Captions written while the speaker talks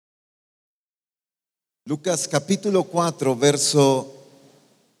Lucas capítulo 4, verso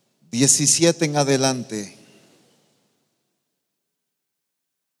 17 en adelante.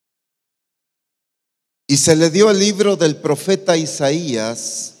 Y se le dio el libro del profeta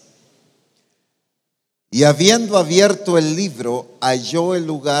Isaías, y habiendo abierto el libro, halló el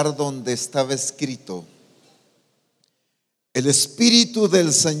lugar donde estaba escrito: El Espíritu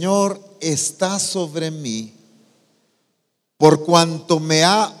del Señor está sobre mí, por cuanto me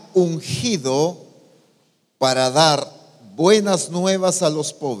ha ungido para dar buenas nuevas a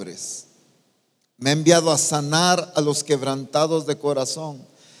los pobres. Me ha enviado a sanar a los quebrantados de corazón,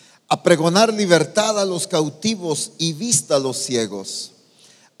 a pregonar libertad a los cautivos y vista a los ciegos,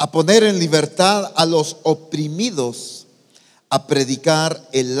 a poner en libertad a los oprimidos, a predicar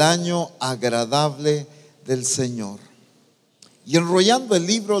el año agradable del Señor. Y enrollando el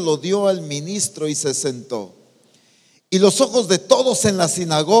libro lo dio al ministro y se sentó. Y los ojos de todos en la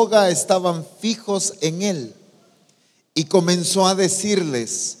sinagoga estaban fijos en él. Y comenzó a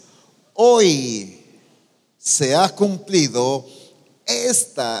decirles: hoy se ha cumplido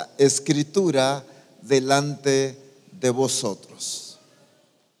esta escritura delante de vosotros.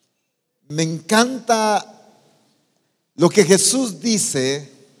 Me encanta lo que Jesús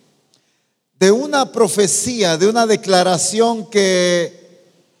dice de una profecía, de una declaración que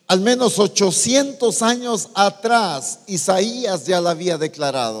al menos 800 años atrás Isaías ya la había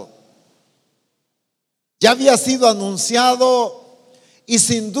declarado. Ya había sido anunciado y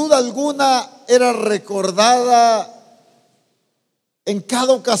sin duda alguna era recordada en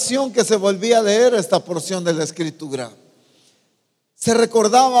cada ocasión que se volvía a leer esta porción de la Escritura. Se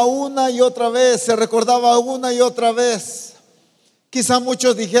recordaba una y otra vez, se recordaba una y otra vez. Quizá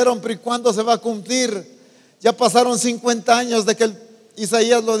muchos dijeron: pero ¿y cuándo se va a cumplir? Ya pasaron 50 años de que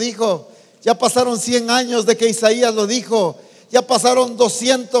Isaías lo dijo. Ya pasaron 100 años de que Isaías lo dijo. Ya pasaron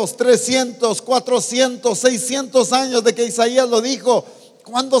 200, 300, 400, 600 años de que Isaías lo dijo.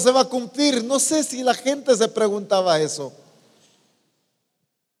 ¿Cuándo se va a cumplir? No sé si la gente se preguntaba eso.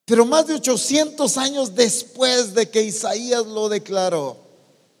 Pero más de 800 años después de que Isaías lo declaró,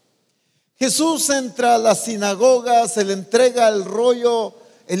 Jesús entra a la sinagoga, se le entrega el rollo,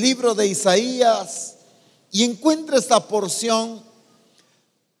 el libro de Isaías, y encuentra esta porción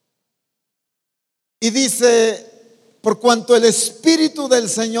y dice: por cuanto el Espíritu del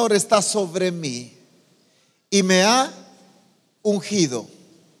Señor está sobre mí y me ha ungido.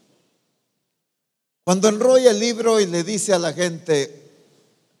 Cuando enrolla el libro y le dice a la gente: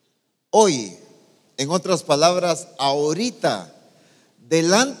 hoy, en otras palabras, ahorita,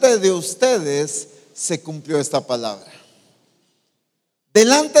 delante de ustedes se cumplió esta palabra.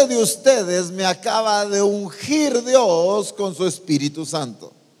 Delante de ustedes me acaba de ungir Dios con su Espíritu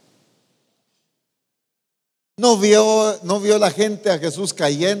Santo. No vio la gente a Jesús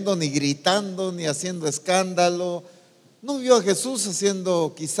cayendo, ni gritando, ni haciendo escándalo. No vio a Jesús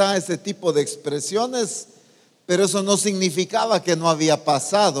haciendo quizá ese tipo de expresiones, pero eso no significaba que no había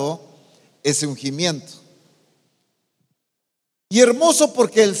pasado ese ungimiento. Y hermoso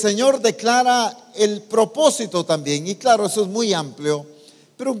porque el Señor declara el propósito también. Y claro, eso es muy amplio,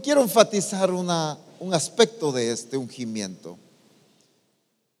 pero quiero enfatizar un aspecto de este ungimiento.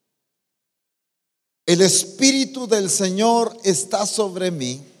 El Espíritu del Señor está sobre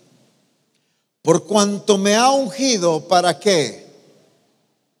mí, por cuanto me ha ungido. ¿Para qué?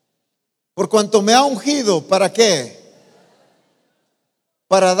 Por cuanto me ha ungido, ¿para qué?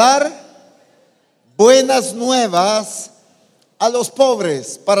 Para dar buenas nuevas a los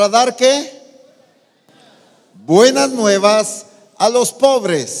pobres. ¿Para dar qué? Buenas nuevas a los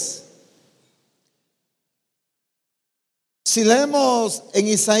pobres. Si leemos en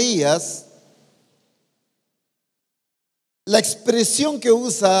Isaías, la expresión que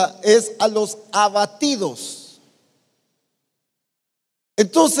usa es a los abatidos.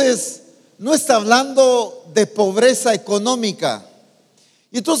 Entonces, no está hablando de pobreza económica.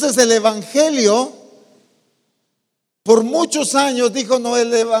 Y entonces el evangelio, por muchos años dijo: no,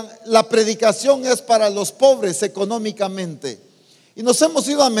 la predicación es para los pobres económicamente. Y nos hemos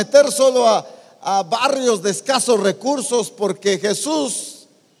ido a meter solo a barrios de escasos recursos, porque Jesús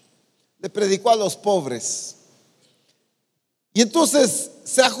le predicó a los pobres. Y entonces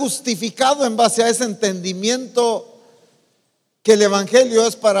se ha justificado en base a ese entendimiento que el evangelio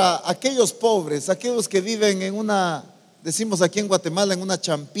es para aquellos pobres, aquellos que viven en una, decimos aquí en Guatemala, en una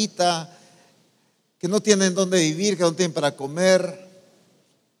champita, que no tienen dónde vivir, que no tienen para comer.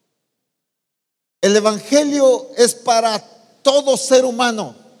 El evangelio es para todo ser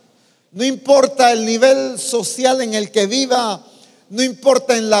humano. No importa el nivel social en el que viva, no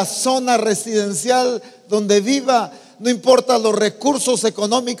importa en la zona residencial donde viva, no importa los recursos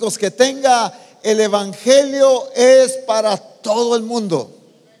económicos que tenga. el evangelio es para todo el mundo.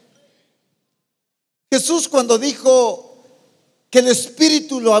 Jesús, cuando dijo que el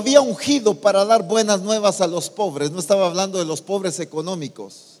Espíritu lo había ungido para dar buenas nuevas a los pobres, no estaba hablando de los pobres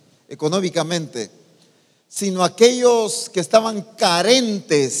económicamente, sino aquellos que estaban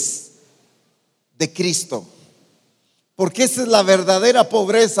carentes de Cristo. Porque esa es la verdadera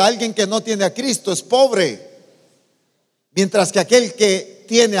pobreza. Alguien que no tiene a Cristo es pobre, mientras que aquel que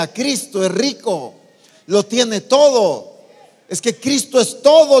tiene a Cristo es rico, lo tiene todo. Es que Cristo es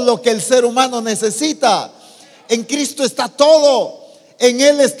todo lo que el ser humano necesita. En Cristo está todo. En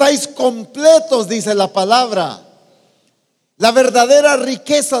Él estáis completos, dice la palabra. La verdadera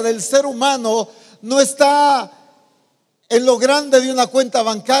riqueza del ser humano no está en lo grande de una cuenta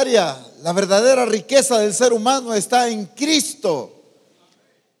bancaria. La verdadera riqueza del ser humano está en Cristo.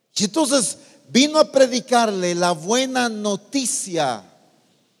 Y entonces vino a predicarle la buena noticia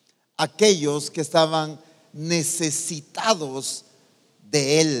a aquellos que estaban necesitados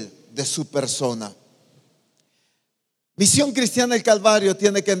de Él, de su persona. Misión Cristiana El Calvario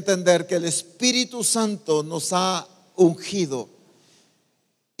tiene que entender que el Espíritu Santo nos ha ungido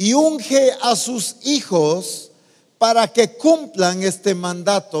y unge a sus hijos para que cumplan este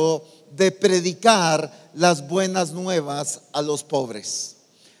mandato de predicar las buenas nuevas a los pobres,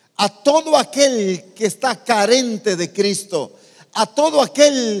 a todo aquel que está carente de Cristo, a todo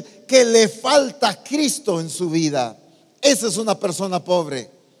aquel que le falta Cristo en su vida. Esa es una persona pobre,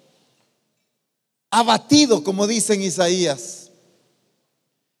 abatido, como dice en Isaías.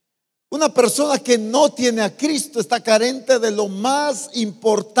 Una persona que no tiene a Cristo está carente de lo más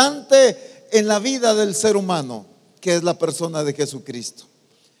importante en la vida del ser humano, que es la persona de Jesucristo.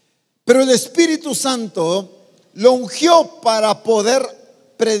 Pero el Espíritu Santo lo ungió para poder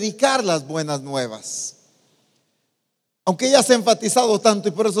predicar las buenas nuevas. Aunque ya se ha enfatizado tanto,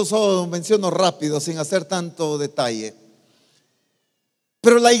 y por eso solo menciono rápido, sin hacer tanto detalle.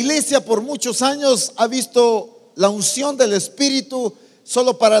 Pero la iglesia por muchos años ha visto la unción del Espíritu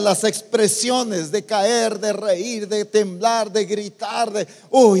solo para las expresiones de caer, de reír, de temblar, de gritar, de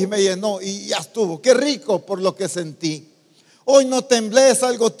uy, me llenó y ya estuvo, qué rico por lo que sentí. Hoy no temblé, es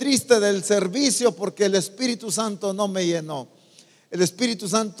algo triste del servicio porque el Espíritu Santo no me llenó. El Espíritu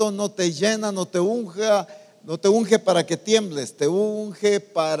Santo no te llena, no te unge para que tiembles, te unge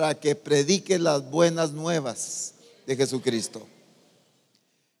para que predique las buenas nuevas de Jesucristo.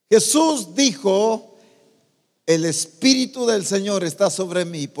 Jesús dijo: el Espíritu del Señor está sobre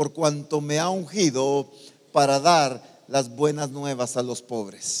mí por cuanto me ha ungido para dar las buenas nuevas a los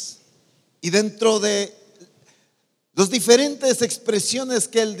pobres. Y dentro de las diferentes expresiones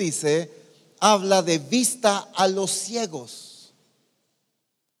que él dice, habla de vista a los ciegos.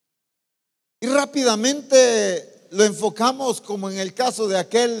 Y rápidamente lo enfocamos como en el caso de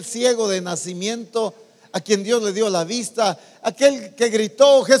aquel ciego de nacimiento a quien Dios le dio la vista, aquel que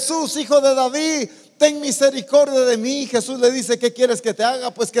gritó: Jesús, hijo de David, ten misericordia de mí. Jesús le dice: ¿qué quieres que te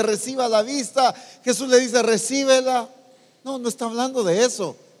haga? Pues que reciba la vista. Jesús le dice: recíbela. No, no está hablando de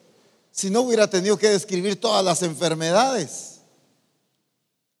eso. Si no, hubiera tenido que describir todas las enfermedades.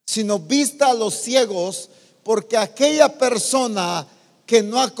 Sino vista a los ciegos, porque aquella persona que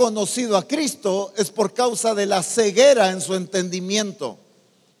no ha conocido a Cristo es por causa de la ceguera en su entendimiento.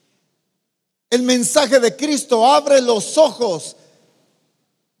 El mensaje de Cristo abre los ojos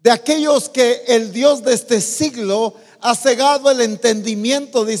de aquellos que el Dios de este siglo ha cegado el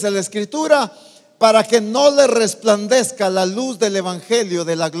entendimiento, dice la Escritura, para que no le resplandezca la luz del Evangelio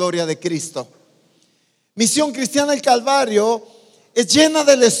de la gloria de Cristo. Misión Cristiana El Calvario es llena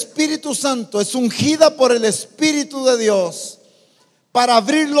del Espíritu Santo, es ungida por el Espíritu de Dios para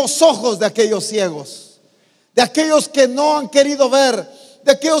abrir los ojos de aquellos ciegos, de aquellos que no han querido ver,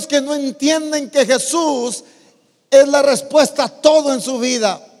 de aquellos que no entienden que Jesús es la respuesta a todo en su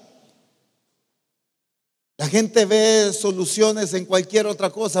vida. La gente ve soluciones en cualquier otra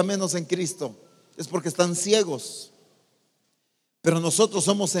cosa menos en Cristo. Es porque están ciegos. Pero nosotros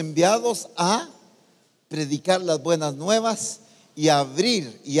somos enviados a predicar las buenas nuevas y a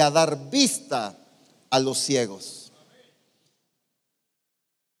abrir y a dar vista a los ciegos.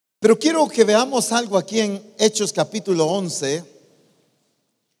 Pero quiero que veamos algo aquí en Hechos capítulo 11.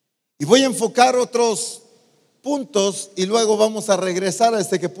 Y voy a enfocar otros puntos y luego vamos a regresar a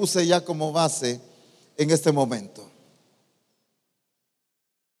este que puse ya como base en este momento.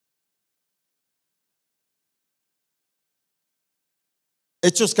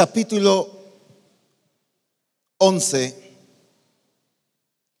 Hechos capítulo 11,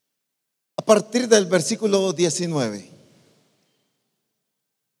 a partir del versículo 19.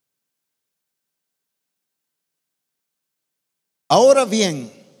 Ahora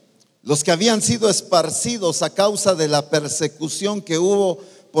bien, los que habían sido esparcidos a causa de la persecución que hubo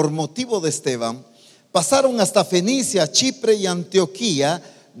por motivo de Esteban, pasaron hasta Fenicia, Chipre y Antioquía,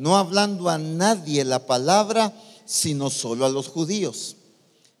 no hablando a nadie la palabra, sino solo a los judíos.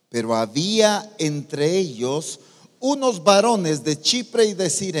 Pero había entre ellos unos varones de Chipre y de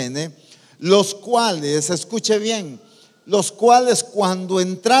Cirene, los cuales, escuche bien, los cuales cuando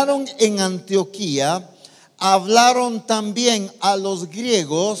entraron en Antioquía, hablaron también a los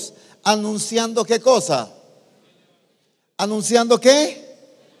griegos, anunciando ¿qué cosa? ¿Anunciando qué?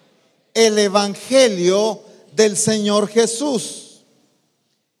 El evangelio del Señor Jesús.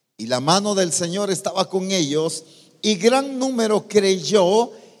 Y la mano del Señor estaba con ellos, y gran número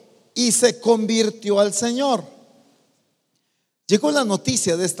creyó y se convirtió al Señor. Llegó la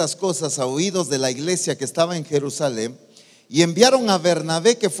noticia de estas cosas a oídos de la iglesia que estaba en Jerusalén, y enviaron a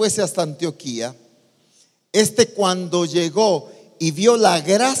Bernabé que fuese hasta Antioquía. Cuando llegó y vio la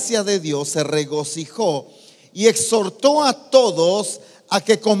gracia de Dios, se regocijó y exhortó a todos a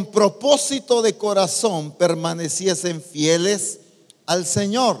que con propósito de corazón permaneciesen fieles al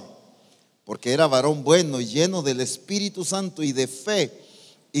Señor, porque era varón bueno y lleno del Espíritu Santo y de fe,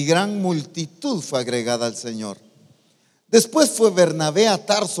 y gran multitud fue agregada al Señor. Después fue Bernabé a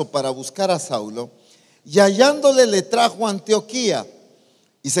Tarso para buscar a Saulo, y hallándole le trajo a Antioquía,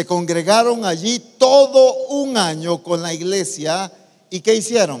 y se congregaron allí todo un año con la iglesia. ¿Y qué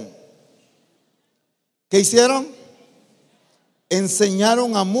hicieron? ¿Qué hicieron?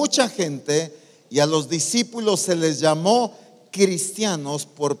 Enseñaron a mucha gente, y a los discípulos se les llamó cristianos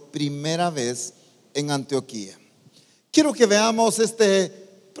por primera vez en Antioquía. Quiero que veamos este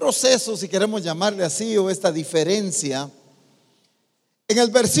proceso, si queremos llamarle así, o esta diferencia. En el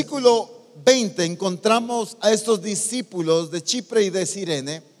versículo 20 encontramos a estos discípulos de Chipre y de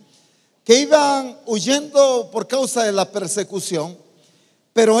Cirene que iban huyendo por causa de la persecución,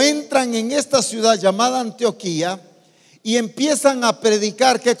 pero entran en esta ciudad llamada Antioquía y empiezan a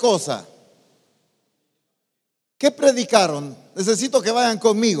predicar. ¿Qué cosa? ¿Qué predicaron? Necesito que vayan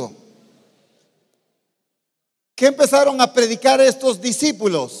conmigo. ¿Qué empezaron a predicar estos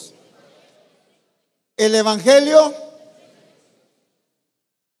discípulos? El evangelio.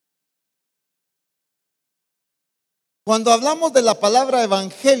 Cuando hablamos de la palabra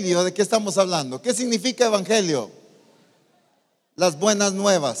evangelio, ¿de qué estamos hablando? ¿Qué significa evangelio? Las buenas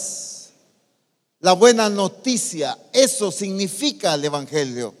nuevas, la buena noticia. Eso significa el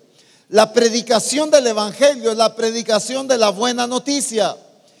evangelio. La predicación del evangelio es la predicación de la buena noticia.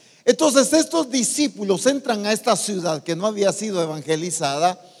 Entonces estos discípulos entran a esta ciudad que no había sido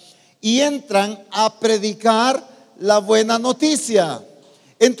evangelizada y entran a predicar la buena noticia.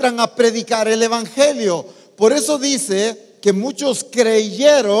 Entran a predicar el evangelio. Por eso dice que muchos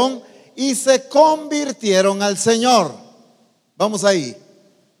creyeron y se convirtieron al Señor. Vamos ahí.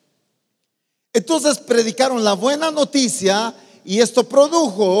 Entonces predicaron la buena noticia y esto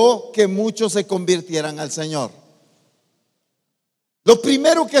produjo que muchos se convirtieran al Señor. Lo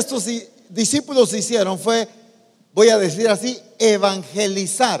primero que estos discípulos hicieron fue, voy a decir así,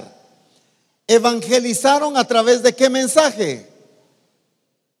 evangelizar. ¿Evangelizaron a través de qué mensaje?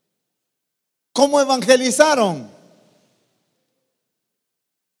 ¿Cómo evangelizaron?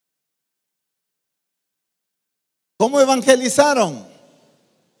 ¿Cómo evangelizaron?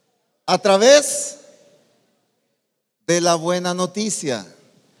 A través de la buena noticia,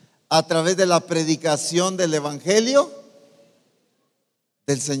 a través de la predicación del evangelio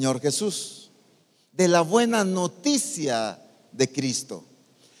del Señor Jesús, de la buena noticia de Cristo.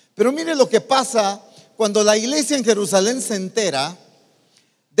 Pero mire lo que pasa cuando la iglesia en Jerusalén se entera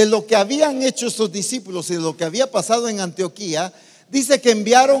de lo que habían hecho estos discípulos y de lo que había pasado en Antioquía. Dice que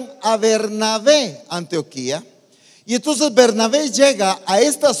enviaron a Bernabé a Antioquía, y entonces Bernabé llega a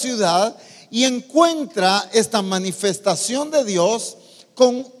esta ciudad y encuentra esta manifestación de Dios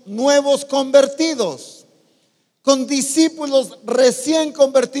con nuevos convertidos, con discípulos recién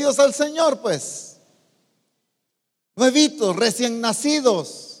convertidos al Señor, pues nuevitos, recién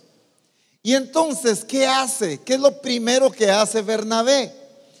nacidos. Y entonces, ¿qué hace? ¿Qué es lo primero que hace Bernabé?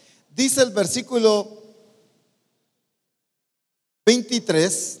 Dice el versículo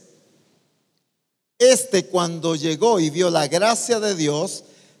 23, cuando llegó y vio la gracia de Dios,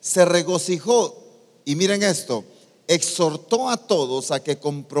 se regocijó, y miren esto, exhortó a todos a que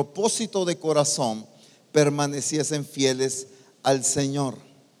con propósito de corazón permaneciesen fieles al Señor.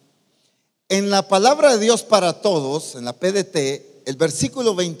 En la palabra de Dios para todos, en la PDT, el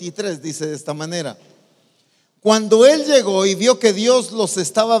versículo 23 dice de esta manera: cuando él llegó y vio que Dios los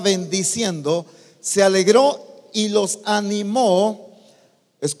estaba bendiciendo, se alegró y los animó,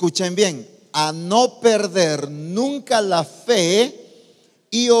 escuchen bien, a no perder nunca la fe,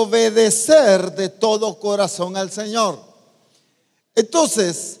 y obedecer de todo corazón al Señor.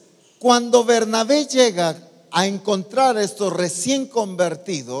 Entonces, cuando Bernabé llega a encontrar a estos recién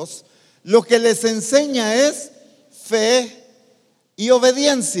convertidos, lo que les enseña es fe y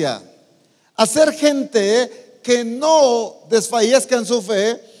obediencia. Hacer gente que no desfallezca en su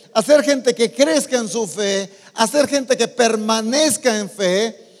fe, hacer gente que crezca en su fe, hacer gente que permanezca en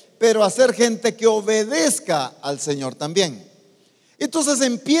fe, pero hacer gente que obedezca al Señor también. Entonces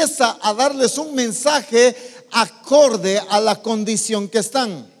empieza a darles un mensaje acorde a la condición que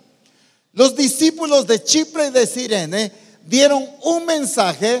están. Los discípulos de Chipre y de Cirene dieron un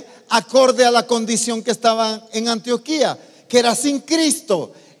mensaje acorde a la condición que estaban en Antioquía, que era sin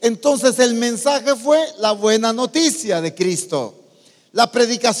Cristo. Entonces el mensaje fue la buena noticia de Cristo, la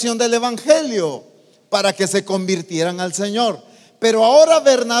predicación del evangelio para que se convirtieran al Señor. Pero ahora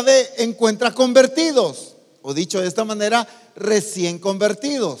Bernabé encuentra convertidos, o dicho de esta manera, recién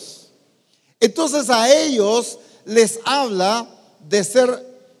convertidos. Entonces a ellos les habla de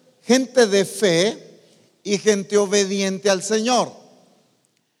ser gente de fe y gente obediente al Señor.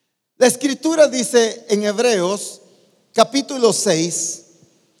 La escritura dice en Hebreos capítulo 6,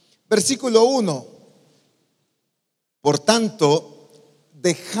 versículo 1: por tanto,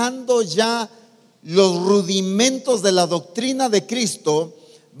 dejando ya los rudimentos de la doctrina de Cristo,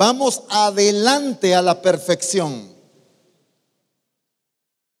 vamos adelante a la perfección.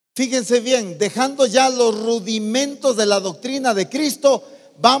 Fíjense bien, dejando ya los rudimentos de la doctrina de Cristo,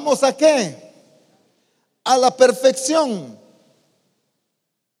 ¿vamos a qué? A la perfección.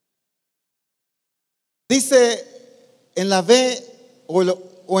 Dice en la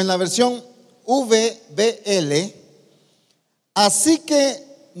o en la versión VBL: así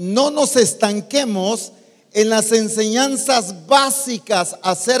que no nos estanquemos en las enseñanzas básicas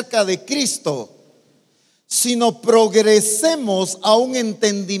acerca de Cristo, sino progresemos a un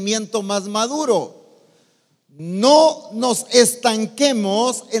entendimiento más maduro. No nos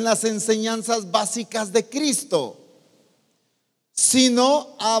estanquemos en las enseñanzas básicas de Cristo,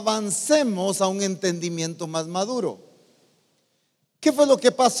 sino avancemos a un entendimiento más maduro. ¿Qué fue lo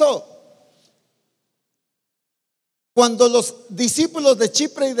que pasó? Cuando los discípulos de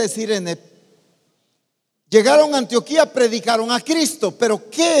Chipre y de Cirene llegaron a Antioquía, predicaron a Cristo. Pero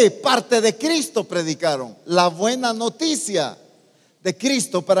 ¿qué parte de Cristo predicaron? La buena noticia de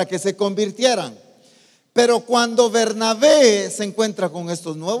Cristo para que se convirtieran. Pero cuando Bernabé se encuentra con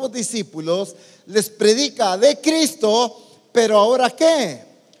estos nuevos discípulos, les predica de Cristo, pero ahora ¿qué?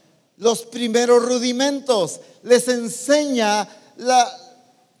 Los primeros rudimentos. Les enseña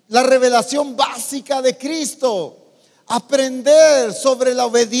la revelación básica de Cristo. Aprender sobre la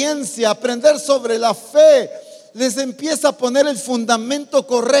obediencia, aprender sobre la fe. Les empieza a poner el fundamento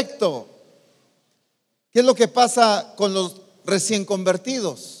correcto. ¿Qué es lo que pasa con los recién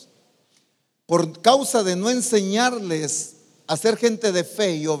convertidos? Por causa de no enseñarles a ser gente de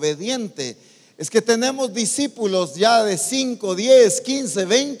fe y obediente, es que tenemos discípulos ya de 5, 10, 15,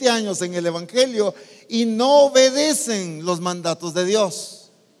 20 años en el evangelio y no obedecen los mandatos de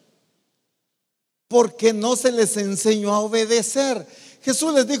Dios, porque no se les enseñó a obedecer.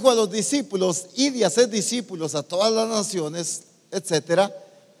 Jesús les dijo a los discípulos: id y haced discípulos a todas las naciones, etcétera,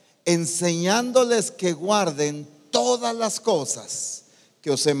 enseñándoles que guarden todas las cosas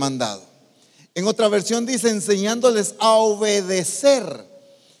que os he mandado. En otra versión dice: enseñándoles a obedecer.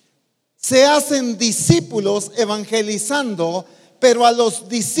 Se hacen discípulos evangelizando, pero a los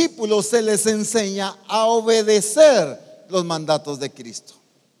discípulos se les enseña a obedecer los mandatos de Cristo.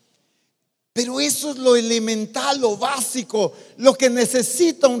 Pero eso es lo elemental, lo básico, lo que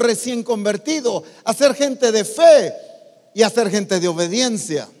necesita un recién convertido: hacer gente de fe y hacer gente de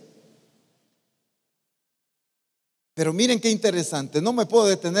obediencia. Pero miren qué interesante, no me puedo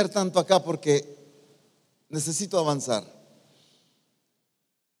detener tanto acá porque necesito avanzar.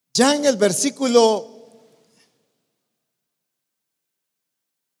 Ya en el versículo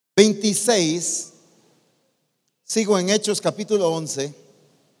 26, sigo en Hechos capítulo 11,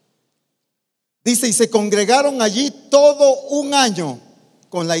 dice: y se congregaron allí todo un año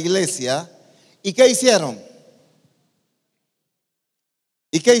con la iglesia. ¿Y qué hicieron?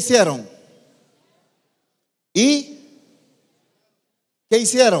 ¿Y qué hicieron? ¿Y qué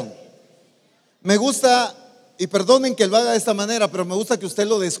hicieron? Me gusta, y perdonen que lo haga de esta manera, pero me gusta que usted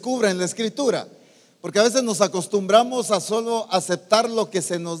lo descubra en la escritura, porque a veces nos acostumbramos a solo aceptar lo que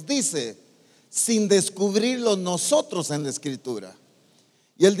se nos dice sin descubrirlo nosotros en la escritura.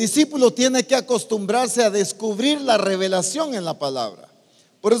 Y el discípulo tiene que acostumbrarse a descubrir la revelación en la palabra.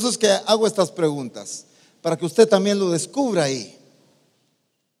 Por eso es que hago estas preguntas, para que usted también lo descubra ahí.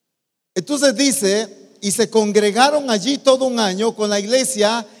 Entonces dice y se congregaron allí todo un año con la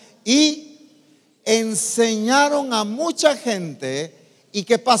iglesia y enseñaron a mucha gente. ¿Y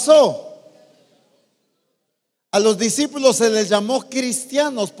qué pasó? A los discípulos se les llamó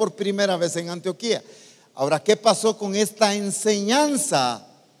cristianos por primera vez en Antioquía. Ahora, ¿qué pasó con esta enseñanza?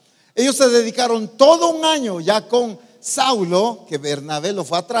 Ellos se dedicaron todo un año ya con Saulo, que Bernabé lo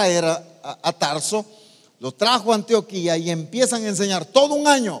fue a traer a Tarso, lo trajo a Antioquía y empiezan a enseñar todo un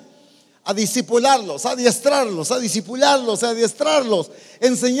año, a discipularlos, a adiestrarlos, a discipularlos, a adiestrarlos,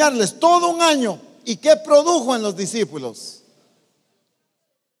 enseñarles todo un año. ¿Y qué produjo en los discípulos?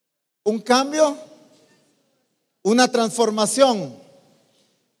 ¿Un cambio? ¿Una transformación?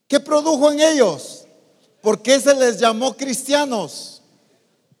 ¿Qué produjo en ellos? ¿Por qué se les llamó cristianos?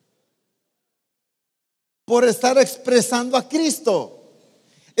 Por estar expresando a Cristo.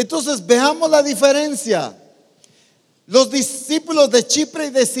 Entonces veamos la diferencia. Los discípulos de Chipre y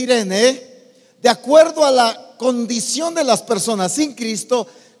de Cirene, de acuerdo a la condición de las personas sin Cristo,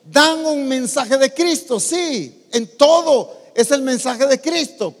 dan un mensaje de Cristo. Sí, en todo es el mensaje de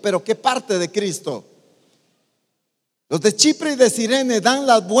Cristo, pero ¿qué parte de Cristo? Los de Chipre y de Cirene dan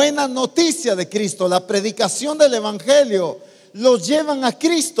la buena noticia de Cristo, la predicación del evangelio, los llevan a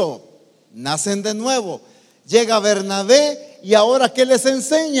Cristo, nacen de nuevo. Llega Bernabé y ahora ¿qué les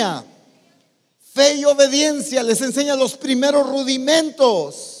enseña? Fe y obediencia, les enseña los primeros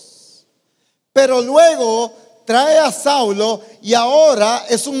rudimentos. Pero luego trae a Saulo y ahora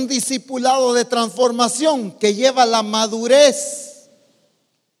es un discipulado de transformación que lleva a la madurez.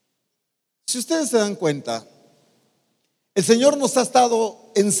 Si ustedes se dan cuenta, el Señor nos ha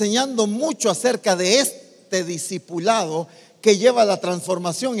estado enseñando mucho acerca de este discipulado que lleva a la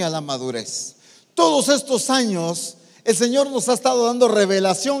transformación y a la madurez. Todos estos años el Señor nos ha estado dando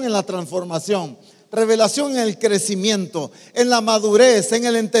revelación en la transformación, revelación en el crecimiento, en la madurez, en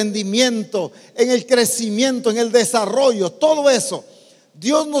el entendimiento, en el crecimiento, en el desarrollo, todo eso.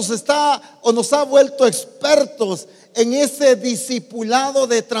 Dios nos ha vuelto expertos en ese discipulado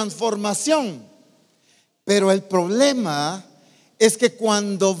de transformación. Pero el problema es que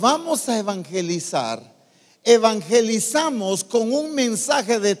cuando vamos a evangelizar, evangelizamos con un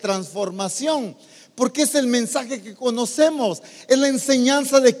mensaje de transformación, porque es el mensaje que conocemos, es la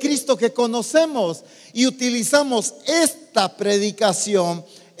enseñanza de Cristo que conocemos, y utilizamos esta predicación,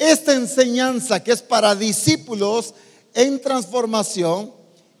 esta enseñanza que es para discípulos en transformación,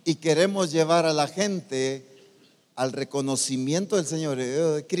 y queremos llevar a la gente al reconocimiento del Señor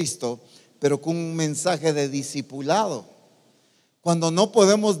de Cristo, pero con un mensaje de discipulado. Cuando no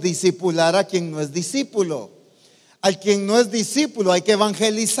podemos discipular a quien no es discípulo. Al quien no es discípulo hay que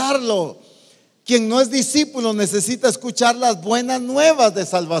evangelizarlo. Quien no es discípulo necesita escuchar las buenas nuevas de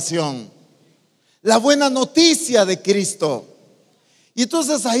salvación, la buena noticia de Cristo. Y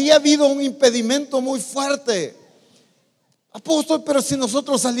entonces ahí ha habido un impedimento muy fuerte. Apóstol, pero si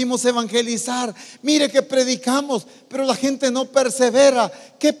nosotros salimos a evangelizar, mire que predicamos, pero la gente no persevera,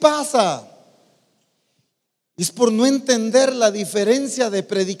 ¿qué pasa? Es por no entender la diferencia de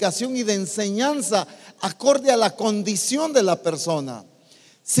predicación y de enseñanza acorde a la condición de la persona.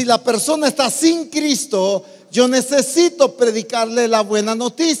 Si la persona está sin Cristo, yo necesito predicarle la buena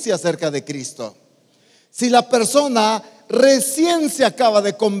noticia acerca de Cristo. Si la persona recién se acaba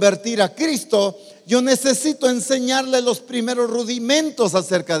de convertir a Cristo, yo necesito enseñarle los primeros rudimentos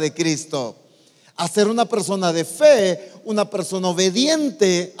acerca de Cristo. A ser una persona de fe, una persona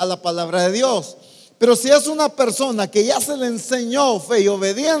obediente a la palabra de Dios. Pero si es una persona que ya se le enseñó fe y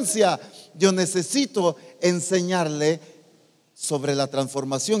obediencia, yo necesito enseñarle sobre la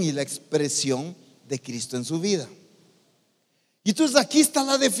transformación y la expresión de Cristo en su vida. Y entonces aquí está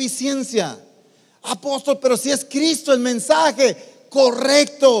la deficiencia. Apóstol, pero si es Cristo el mensaje,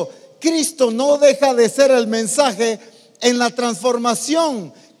 correcto. Cristo no deja de ser el mensaje en la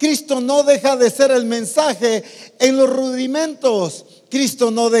transformación. Cristo no deja de ser el mensaje en los rudimentos.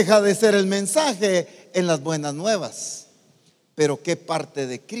 Cristo no deja de ser el mensaje en las buenas nuevas. Pero ¿qué parte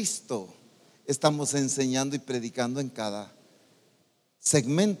de Cristo estamos enseñando y predicando en cada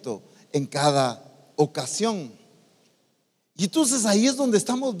segmento, en cada ocasión? Y entonces ahí es donde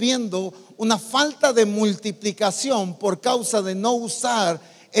estamos viendo una falta de multiplicación por causa de no usar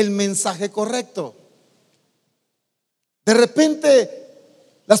el mensaje correcto. De repente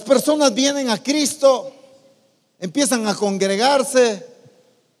las personas vienen a Cristo, empiezan a congregarse,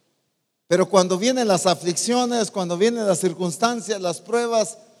 pero cuando vienen las aflicciones, cuando vienen las circunstancias, las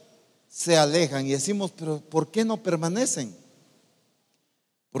pruebas, se alejan y decimos, pero ¿por qué no permanecen?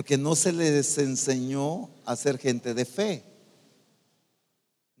 Porque no se les enseñó a ser gente de fe.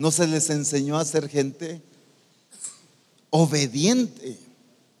 No se les enseñó a ser gente obediente.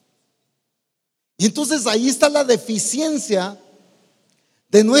 Y entonces ahí está la deficiencia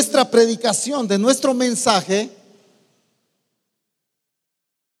de nuestra predicación, de nuestro mensaje,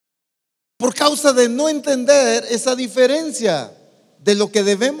 por causa de no entender esa diferencia de lo que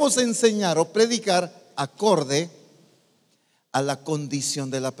debemos enseñar o predicar acorde a la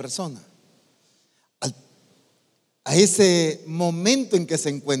condición de la persona, a ese momento en que se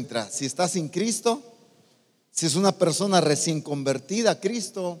encuentra. Si está sin Cristo, si es una persona recién convertida a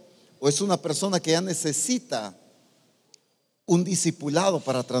Cristo, o es una persona que ya necesita un discipulado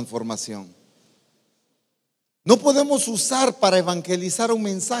para transformación. No podemos usar para evangelizar un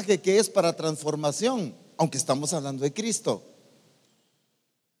mensaje que es para transformación, aunque estamos hablando de Cristo.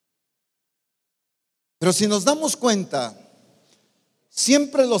 Pero si nos damos cuenta,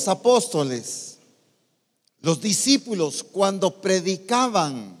 siempre los apóstoles, los discípulos, cuando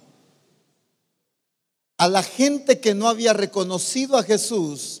predicaban a la gente que no había reconocido a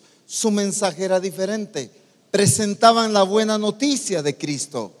Jesús, su mensaje era diferente. Presentaban la buena noticia de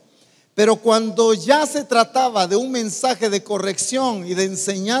Cristo. Pero cuando ya se trataba de un mensaje de corrección y de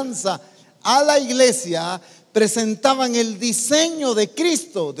enseñanza a la iglesia, presentaban el diseño de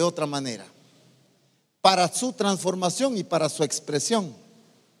Cristo de otra manera, para su transformación y para su expresión.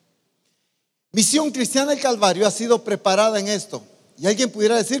 Misión Cristiana El Calvario ha sido preparada en esto. Y alguien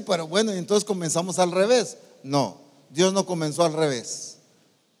pudiera decir, pero bueno, entonces comenzamos al revés. No, Dios no comenzó al revés.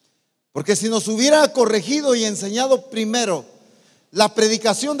 Porque si nos hubiera corregido y enseñado primero la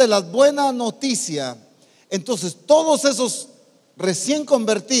predicación de la buena noticia, entonces todos esos recién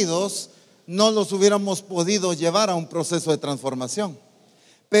convertidos no los hubiéramos podido llevar a un proceso de transformación.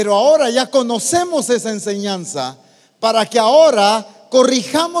 Pero ahora ya conocemos esa enseñanza para que ahora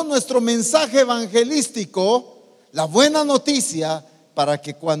corrijamos nuestro mensaje evangelístico, la buena noticia, para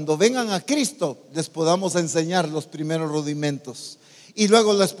que cuando vengan a Cristo les podamos enseñar los primeros rudimentos y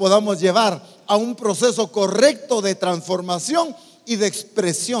luego les podamos llevar a un proceso correcto de transformación y de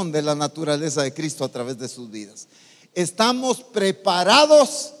expresión de la naturaleza de Cristo a través de sus vidas. Estamos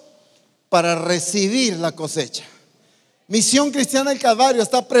preparados para recibir la cosecha. Misión Cristiana El Calvario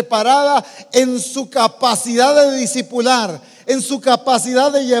está preparada en su capacidad de discipular, en su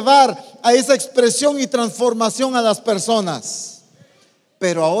capacidad de llevar a esa expresión y transformación a las personas.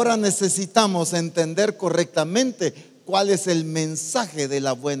 Pero ahora necesitamos entender correctamente cuál es el mensaje de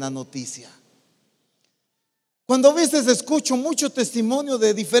la buena noticia. Cuando a veces escucho mucho testimonio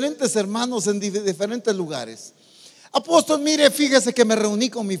de diferentes hermanos en diferentes lugares. Apóstol, mire, fíjese que me reuní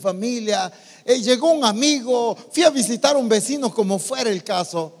con mi familia, llegó un amigo, fui a visitar a un vecino, como fuera el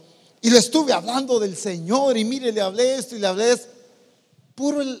caso, y le estuve hablando del Señor, y mire, le hablé esto y le hablé esto.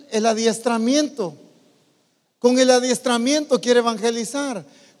 Puro el adiestramiento. Con el adiestramiento quiere evangelizar.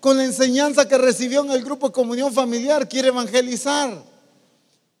 Con la enseñanza que recibió en el grupo de comunión familiar quiere evangelizar.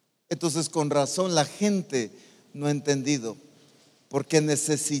 Entonces, con razón la gente no ha entendido, porque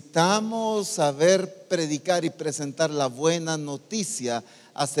necesitamos saber predicar y presentar la buena noticia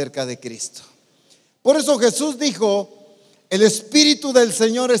acerca de Cristo. Por eso Jesús dijo: el Espíritu del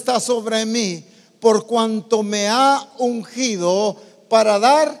Señor está sobre mí, por cuanto me ha ungido para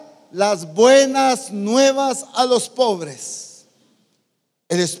dar las buenas nuevas a los pobres.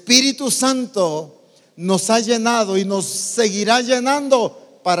 El Espíritu Santo nos ha llenado y nos seguirá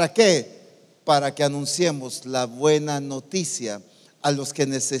llenando. ¿Para qué? Para que anunciemos la buena noticia a los que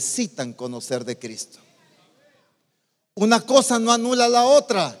necesitan conocer de Cristo. Una cosa no anula la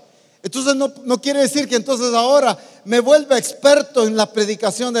otra. Entonces no quiere decir que entonces ahora me vuelva experto en la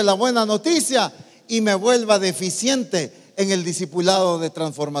predicación de la buena noticia y me vuelva deficiente en el discipulado de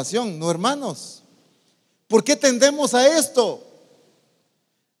transformación. No, hermanos. ¿Por qué tendemos a esto?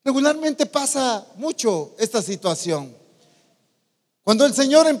 Regularmente pasa mucho esta situación. Cuando el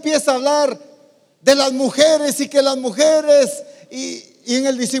Señor empieza a hablar de las mujeres y que las mujeres y en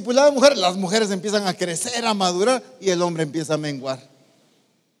el discipulado de mujeres, las mujeres empiezan a crecer, a madurar y el hombre empieza a menguar.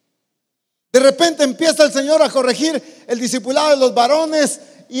 De repente empieza el Señor a corregir el discipulado de los varones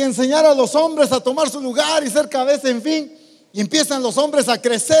y enseñar a los hombres a tomar su lugar y ser cabeza, en fin. Y empiezan los hombres a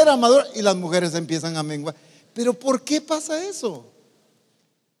crecer, a madurar y las mujeres empiezan a menguar. ¿Pero por qué pasa eso?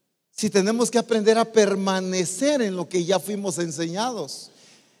 Si tenemos que aprender a permanecer en lo que ya fuimos enseñados,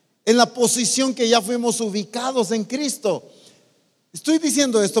 en la posición que ya fuimos ubicados en Cristo. Estoy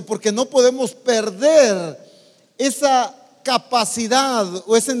diciendo esto porque no podemos perder esa capacidad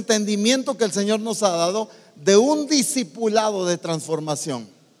o ese entendimiento que el Señor nos ha dado de un discipulado de transformación.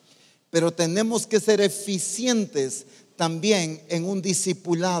 Pero tenemos que ser eficientes también en un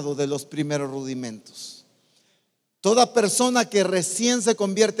discipulado de los primeros rudimentos. Toda persona que recién se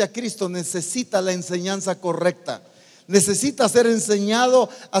convierte a Cristo necesita la enseñanza correcta, necesita ser enseñado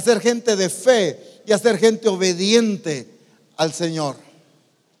a ser gente de fe y a ser gente obediente al Señor,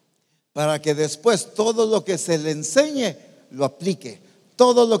 para que después todo lo que se le enseñe lo aplique,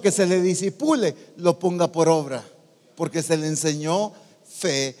 todo lo que se le disipule lo ponga por obra, porque se le enseñó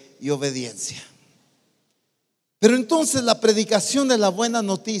fe y obediencia. Pero entonces la predicación de la buena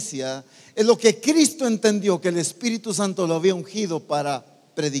noticia es lo que Cristo entendió que el Espíritu Santo lo había ungido para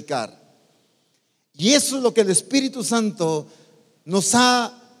predicar. Y eso es lo que el Espíritu Santo nos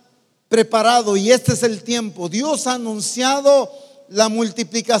ha preparado, y este es el tiempo. Dios ha anunciado la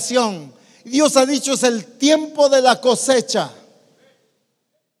multiplicación. Dios ha dicho: es el tiempo de la cosecha.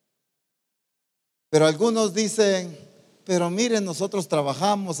 Pero algunos dicen: pero miren, nosotros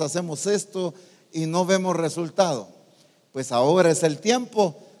trabajamos, hacemos esto y no vemos resultado. Pues ahora es el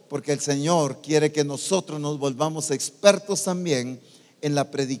tiempo, porque el Señor quiere que nosotros nos volvamos expertos también en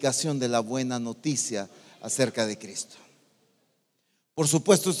la predicación de la buena noticia acerca de Cristo. Por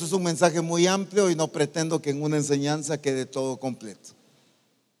supuesto, esto es un mensaje muy amplio y no pretendo que en una enseñanza quede todo completo,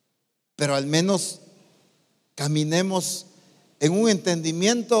 pero al menos caminemos en un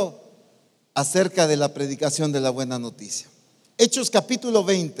entendimiento acerca de la predicación de la buena noticia. Hechos capítulo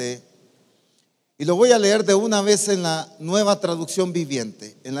 20, y lo voy a leer de una vez en la Nueva Traducción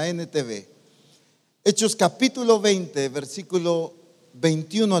Viviente, en la NTV. Hechos capítulo 20, versículo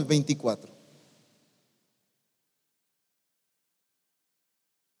 21 al 24.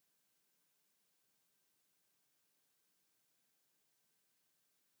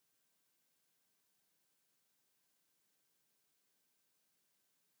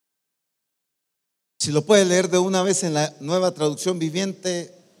 Si lo puede leer de una vez en la Nueva Traducción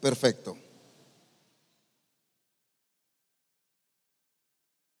Viviente, perfecto.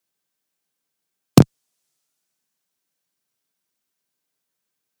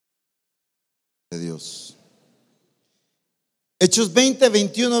 De Dios. Hechos 20,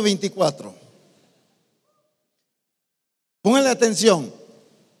 21, 24. Pónganle atención.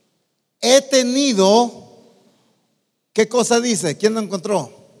 He tenido, ¿qué cosa dice? ¿Quién lo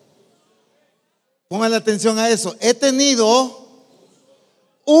encontró? Pónganle atención a eso. He tenido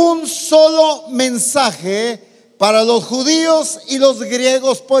un solo mensaje para los judíos y los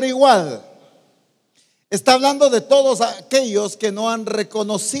griegos por igual. Está hablando de todos aquellos que no han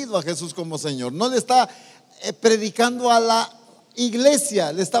reconocido a Jesús como Señor. No le está predicando a la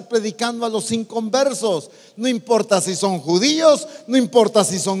iglesia, le está predicando a los inconversos. No importa si son judíos, no importa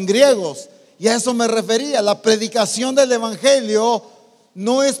si son griegos. Y a eso me refería. La predicación del evangelio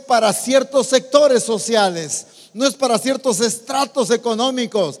no es para ciertos sectores sociales, no es para ciertos estratos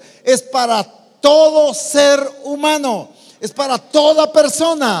económicos, es para todo ser humano, es para toda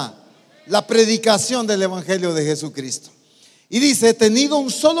persona. La predicación del evangelio de Jesucristo. Y dice: he tenido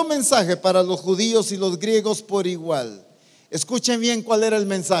un solo mensaje para los judíos y los griegos por igual. Escuchen bien cuál era el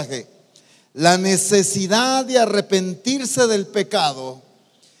mensaje: la necesidad de arrepentirse del pecado,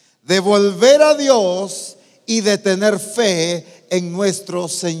 de volver a Dios y de tener fe en nuestro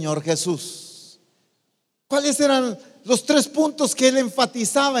Señor Jesús. ¿Cuáles eran los 3 puntos que él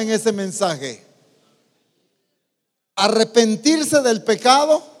enfatizaba en ese mensaje? Arrepentirse del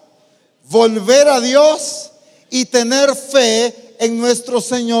pecado, volver a Dios y tener fe en nuestro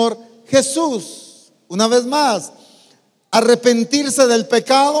Señor Jesús. Una vez más: arrepentirse del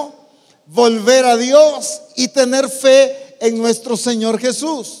pecado, volver a Dios y tener fe en nuestro Señor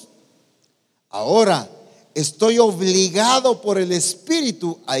Jesús. Ahora, estoy obligado por el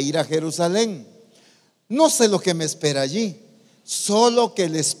Espíritu a ir a Jerusalén. No sé lo que me espera allí, solo que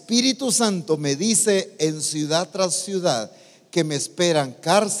el Espíritu Santo me dice en ciudad tras ciudad que me esperan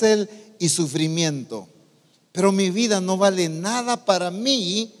cárcel y sufrimiento. Pero mi vida no vale nada para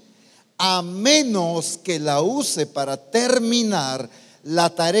mí a menos que la use para terminar la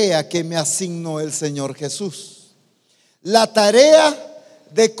tarea que me asignó el Señor Jesús. La tarea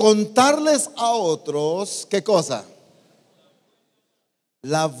de contarles a otros, ¿qué cosa?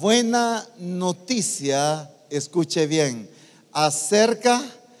 La buena noticia, escuche bien, acerca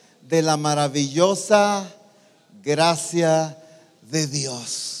de la maravillosa gracia de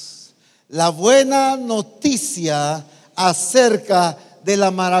Dios. La buena noticia acerca de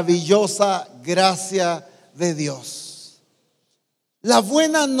la maravillosa gracia de Dios. La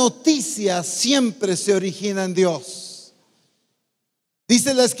buena noticia siempre se origina en Dios.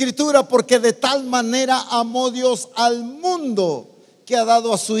 Dice la Escritura: porque de tal manera amó Dios al mundo que ha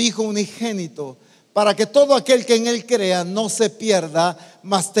dado a su Hijo unigénito, para que todo aquel que en él crea no se pierda,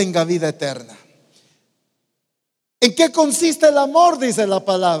 mas tenga vida eterna. ¿En qué consiste el amor? Dice la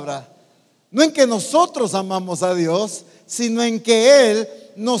palabra. No en que nosotros amamos a Dios, sino en que Él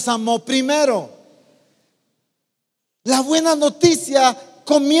nos amó primero. La buena noticia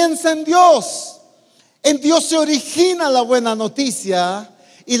comienza en Dios. En Dios se origina la buena noticia,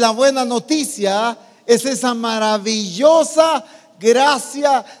 y la buena noticia es esa maravillosa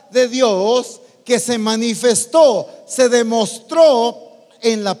gracia de Dios que se manifestó, se demostró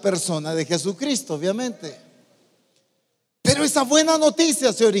en la persona de Jesucristo, obviamente. Pero esa buena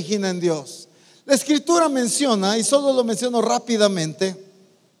noticia se origina en Dios. La Escritura menciona, y solo lo menciono rápidamente,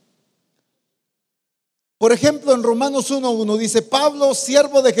 por ejemplo, en Romanos 1:1 dice: Pablo,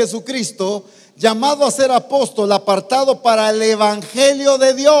 siervo de Jesucristo, llamado a ser apóstol, apartado para el evangelio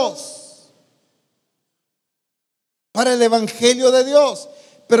de Dios. Para el evangelio de Dios.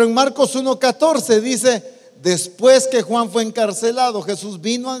 Pero en Marcos 1:14 dice: después que Juan fue encarcelado, Jesús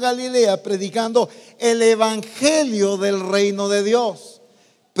vino a Galilea predicando el evangelio del reino de Dios.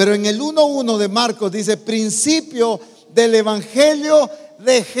 Pero en el 1:1 de Marcos dice: principio del evangelio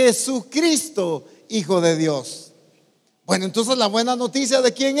de Jesucristo, Hijo de Dios. Bueno, entonces la buena noticia,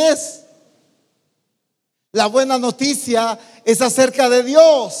 ¿de quién es? La buena noticia es acerca de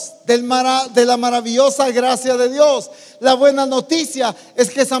Dios, de la maravillosa gracia de Dios. La buena noticia es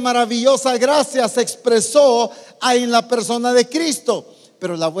que esa maravillosa gracia se expresó ahí en la persona de Cristo.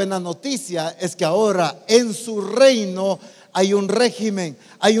 Pero la buena noticia es que ahora en su reino hay un régimen,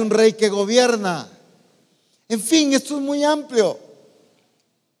 hay un rey que gobierna. En fin, esto es muy amplio.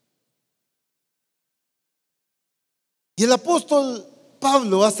 Y el apóstol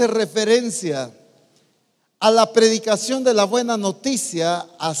Pablo hace referencia a la predicación de la buena noticia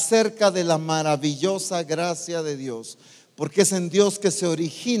acerca de la maravillosa gracia de Dios, porque es en Dios que se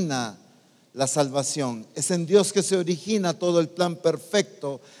origina la salvación, es en Dios que se origina todo el plan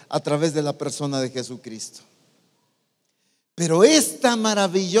perfecto a través de la persona de Jesucristo. Pero esta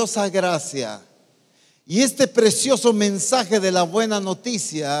maravillosa gracia y este precioso mensaje de la buena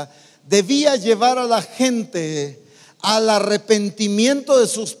noticia debía llevar a la gente al arrepentimiento de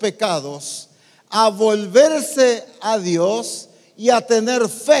sus pecados, a volverse a Dios y a tener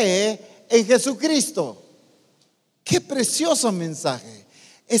fe en Jesucristo. Qué precioso mensaje.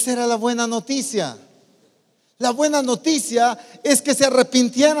 Esa era la buena noticia. La buena noticia es que se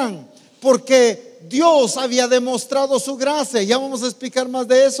arrepintieran, porque Dios había demostrado su gracia. Ya vamos a explicar más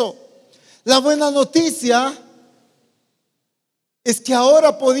de eso. La buena noticia es que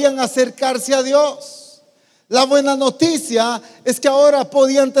ahora podían acercarse a Dios. La buena noticia es que ahora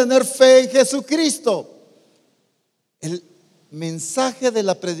podían tener fe en Jesucristo. El mensaje de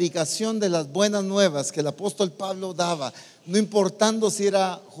la predicación de las buenas nuevas que el apóstol Pablo daba, no importando si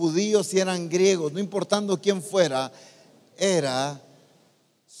eran judíos, si eran griegos, no importando quién fuera, era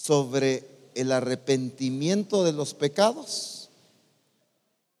sobre el arrepentimiento de los pecados,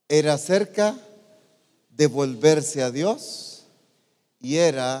 era acerca de volverse a Dios, y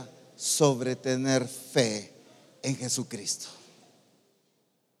era sobre tener fe en Jesucristo.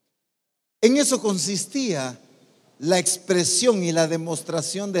 En eso consistía la expresión y la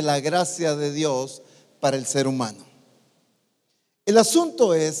demostración de la gracia de Dios para el ser humano. El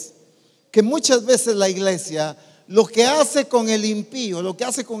asunto es que muchas veces la iglesia lo que hace con el impío, lo que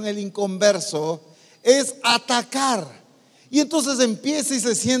hace con el inconverso, es atacar. Y entonces empieza y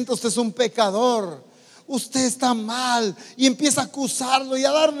se siente: usted es un pecador, usted está mal, y empieza a acusarlo y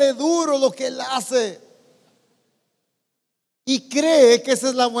a darle duro lo que él hace. Y cree que esa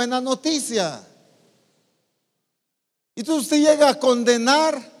es la buena noticia. Y entonces usted llega a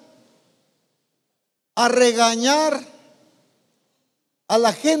condenar, a regañar a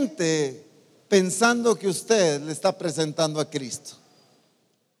la gente pensando que usted le está presentando a Cristo.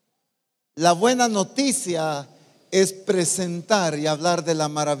 La buena noticia es presentar y hablar de la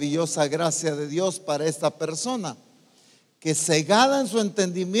maravillosa gracia de Dios para esta persona que, cegada en su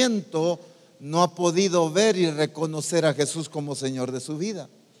entendimiento, no ha podido ver y reconocer a Jesús como Señor de su vida,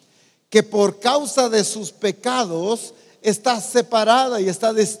 que por causa de sus pecados está separada y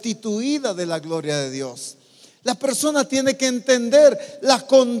está destituida de la gloria de Dios. La persona tiene que entender la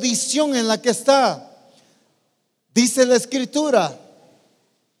condición en la que está. Dice la Escritura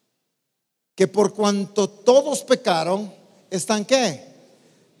que por cuanto todos pecaron, están ¿qué?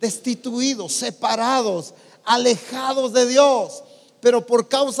 Destituidos, separados, alejados de Dios. ¿Pero por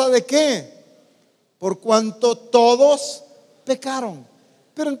causa de qué? Por cuanto todos pecaron.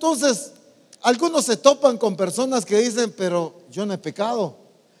 Pero entonces algunos se topan con personas que dicen: pero yo no he pecado,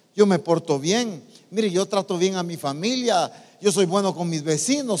 yo me porto bien, mire, yo trato bien a mi familia, yo soy bueno con mis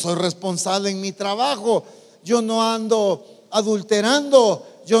vecinos, soy responsable en mi trabajo, yo no ando adulterando,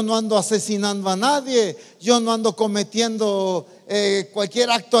 yo no ando asesinando a nadie, yo no ando cometiendo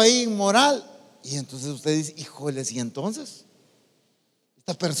cualquier acto ahí inmoral. Y entonces usted dice: híjoles, ¿y entonces?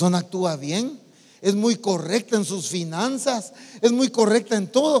 ¿Esta persona actúa bien? es muy correcta en sus finanzas, es muy correcta en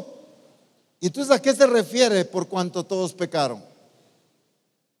todo. ¿Y entonces a qué se refiere por cuanto todos pecaron?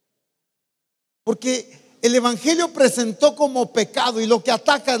 Porque el evangelio presentó como pecado, y lo que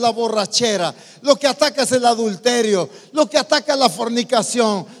ataca es la borrachera, lo que ataca es el adulterio, lo que ataca es la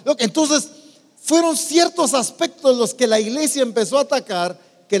fornicación. Entonces fueron ciertos aspectos los que la iglesia empezó a atacar,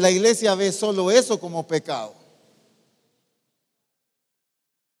 que la iglesia ve solo eso como pecado.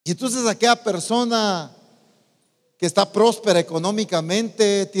 Y entonces aquella persona que está próspera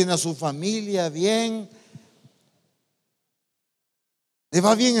económicamente, tiene a su familia bien, le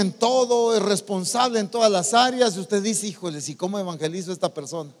va bien en todo, es responsable en todas las áreas, y usted dice: híjole, ¿y cómo evangelizo a esta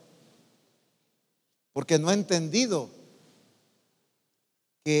persona? Porque no ha entendido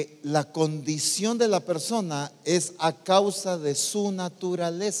que la condición de la persona es a causa de su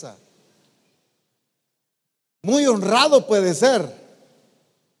naturaleza. Muy honrado puede ser,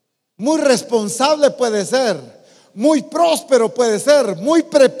 muy responsable puede ser, muy próspero puede ser, muy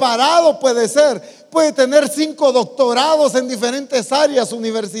preparado puede ser, puede tener 5 doctorados en diferentes áreas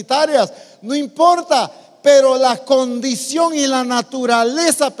universitarias, no importa, pero la condición y la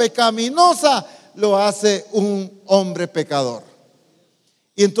naturaleza pecaminosa lo hace un hombre pecador.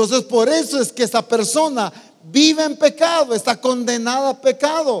 Y entonces por eso es que esa persona vive en pecado, está condenada a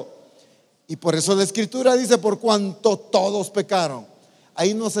pecado. Y por eso la escritura dice: por cuanto todos pecaron.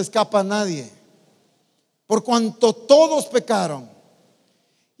 Ahí no se escapa nadie. Por cuanto todos pecaron.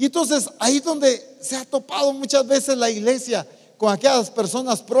 Y entonces ahí es donde se ha topado muchas veces la iglesia con aquellas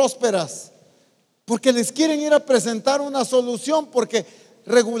personas prósperas, porque les quieren ir a presentar una solución, porque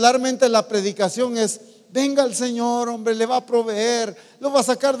regularmente la predicación es: venga el Señor, hombre, le va a proveer, lo va a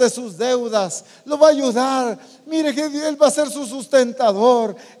sacar de sus deudas, lo va a ayudar. Mire que Él va a ser su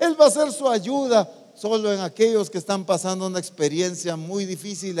sustentador, Él va a ser su ayuda. Solo en aquellos que están pasando una experiencia muy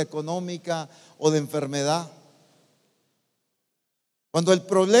difícil económica o de enfermedad. Cuando el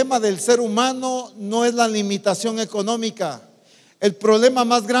problema del ser humano no es la limitación económica, el problema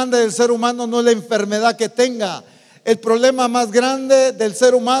más grande del ser humano no es la enfermedad que tenga. El problema más grande del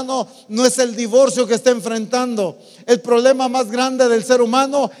ser humano no es el divorcio que está enfrentando. El problema más grande del ser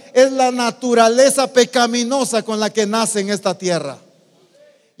humano es la naturaleza pecaminosa con la que nace en esta tierra.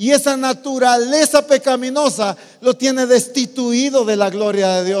 Y esa naturaleza pecaminosa lo tiene destituido de la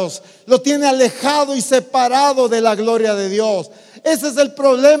gloria de Dios, lo tiene alejado y separado de la gloria de Dios. Ese es el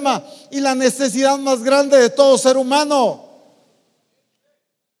problema y la necesidad más grande de todo ser humano,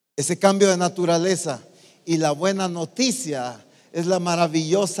 ese cambio de naturaleza. Y la buena noticia es la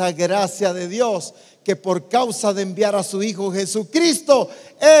maravillosa gracia de Dios, que por causa de enviar a su Hijo Jesucristo,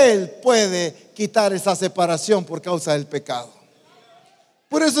 Él puede quitar esa separación por causa del pecado.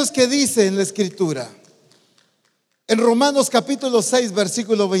 Por eso es que dice en la escritura, en Romanos capítulo 6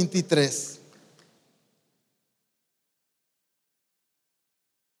 versículo 23: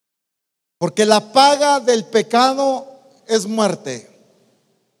 porque la paga del pecado es muerte.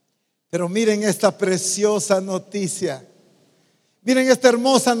 Pero miren esta preciosa noticia, miren esta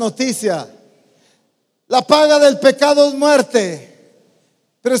hermosa noticia. La paga del pecado es muerte,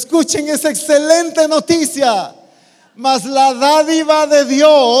 pero escuchen esa excelente noticia: mas la dádiva de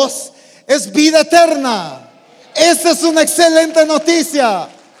Dios es vida eterna. Esa es una excelente noticia.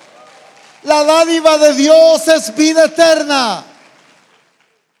 La dádiva de Dios es vida eterna.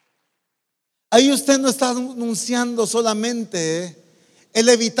 Ahí usted no está anunciando solamente el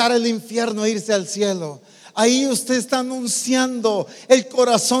evitar el infierno e irse al cielo. Ahí usted está anunciando el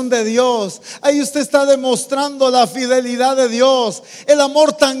corazón de Dios. Ahí usted está demostrando la fidelidad de Dios, el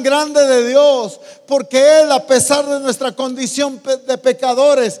amor tan grande de Dios, porque Él, a pesar de nuestra condición de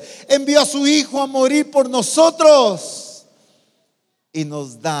pecadores, envió a su Hijo a morir por nosotros y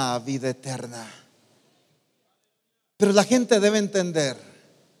nos da vida eterna. Pero la gente debe entender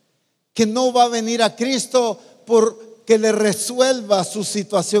que no va a venir a Cristo porque le resuelva su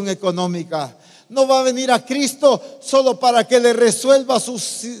situación económica. No va a venir a Cristo solo para que le resuelva su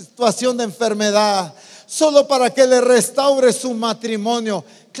situación de enfermedad, solo para que le restaure su matrimonio.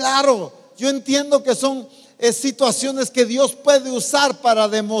 Claro, yo entiendo que son situaciones que Dios puede usar para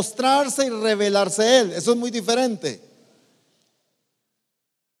demostrarse y revelarse Él. Eso es muy diferente.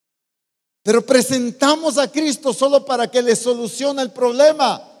 Pero presentamos a Cristo solo para que le solucione el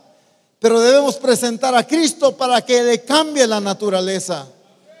problema. Pero debemos presentar a Cristo para que le cambie la naturaleza.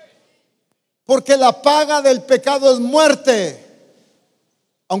 Porque la paga del pecado es muerte.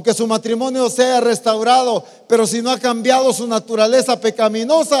 Aunque su matrimonio sea restaurado, pero si no ha cambiado su naturaleza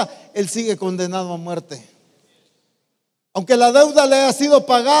pecaminosa, él sigue condenado a muerte. Aunque la deuda le haya sido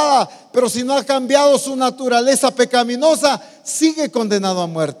pagada, pero si no ha cambiado su naturaleza pecaminosa, sigue condenado a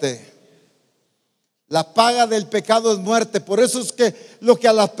muerte. La paga del pecado es muerte. Por eso es que lo que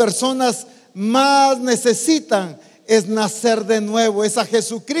a las personas más necesitan es nacer de nuevo, es a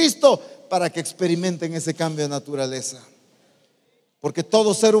Jesucristo, para que experimenten ese cambio de naturaleza. Porque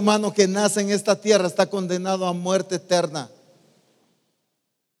todo ser humano que nace en esta tierra está condenado a muerte eterna.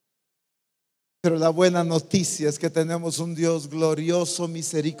 Pero la buena noticia es que tenemos un Dios glorioso,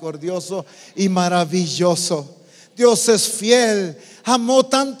 misericordioso y maravilloso. Dios es fiel, amó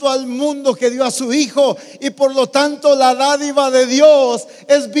tanto al mundo que dio a su Hijo, y por lo tanto la dádiva de Dios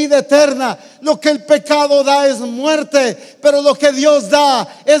es vida eterna. Lo que el pecado da es muerte, pero lo que Dios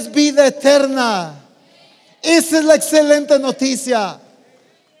da es vida eterna. Esa es la excelente noticia.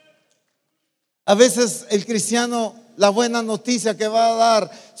 A veces el cristiano, la buena noticia que va a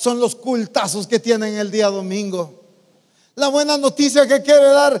dar son los cultazos que tienen el día domingo. La buena noticia que quiere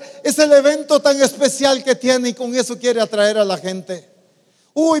dar es el evento tan especial que tiene, y con eso quiere atraer a la gente.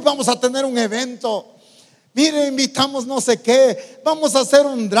 Uy, vamos a tener un evento. Mire, invitamos no sé qué. Vamos a hacer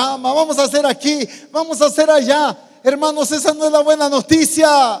un drama. Vamos a hacer aquí. Vamos a hacer allá. Hermanos, esa no es la buena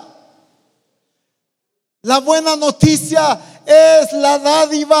noticia. La buena noticia es la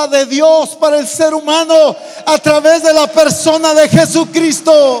dádiva de Dios para el ser humano a través de la persona de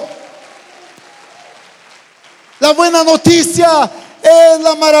Jesucristo. La buena noticia es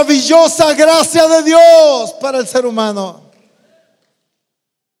la maravillosa gracia de Dios para el ser humano.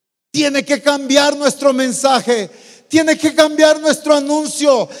 Tiene que cambiar nuestro mensaje, tiene que cambiar nuestro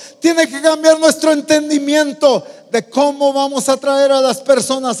anuncio, tiene que cambiar nuestro entendimiento de cómo vamos a traer a las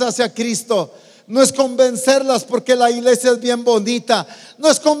personas hacia Cristo. No es convencerlas porque la iglesia es bien bonita, no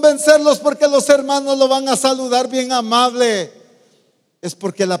es convencerlos porque los hermanos lo van a saludar bien amable. Es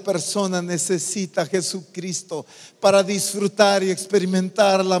porque la persona necesita a Jesucristo para disfrutar y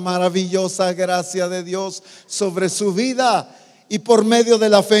experimentar la maravillosa gracia de Dios sobre su vida, y por medio de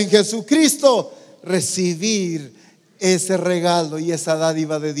la fe en Jesucristo recibir ese regalo y esa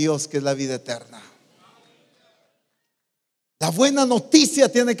dádiva de Dios que es la vida eterna. La buena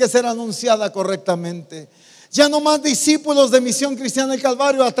noticia tiene que ser anunciada correctamente. Ya no más discípulos de Misión Cristiana El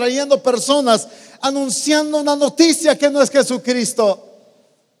Calvario atrayendo personas, anunciando una noticia que no es Jesucristo,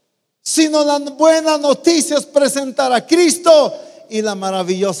 sino la buena noticia es presentar a Cristo y la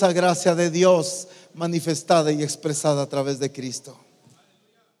maravillosa gracia de Dios manifestada y expresada a través de Cristo.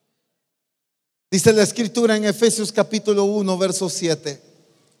 Dice la Escritura en Efesios capítulo 1 verso 7: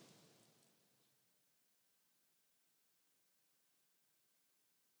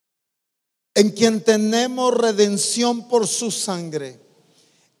 en quien tenemos redención por su sangre,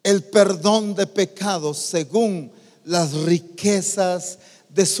 el perdón de pecados según las riquezas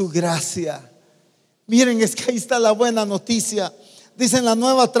de su gracia. Miren, es que ahí está la buena noticia. Dice en la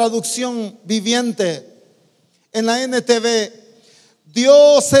Nueva Traducción Viviente, en la NTV: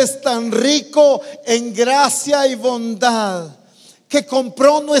 Dios es tan rico en gracia y bondad que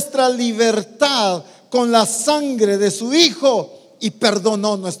compró nuestra libertad con la sangre de su Hijo y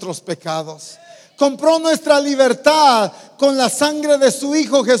perdonó nuestros pecados. Compró nuestra libertad con la sangre de su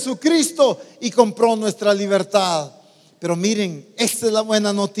Hijo Jesucristo y compró nuestra libertad. Pero miren, esta es la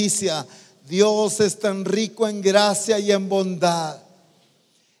buena noticia. Dios es tan rico en gracia y en bondad.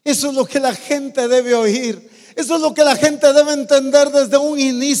 Eso es lo que la gente debe oír. Eso es lo que la gente debe entender desde un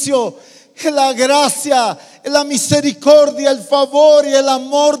inicio. Que la gracia, la misericordia, el favor y el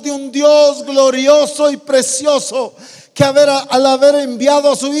amor de un Dios glorioso y precioso, que al haber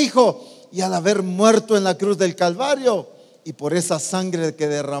enviado a su Hijo y al haber muerto en la cruz del Calvario, y por esa sangre que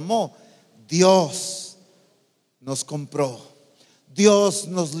derramó, Dios nos compró, Dios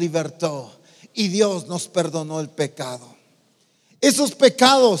nos libertó y Dios nos perdonó el pecado. Esos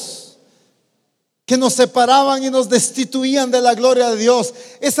pecados que nos separaban y nos destituían de la gloria de Dios,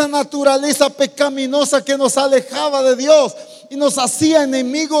 esa naturaleza pecaminosa que nos alejaba de Dios y nos hacía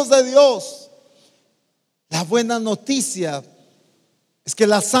enemigos de Dios. La buena noticia es que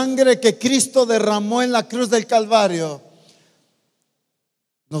la sangre que Cristo derramó en la cruz del Calvario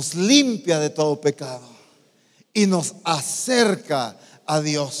nos limpia de todo pecado y nos acerca a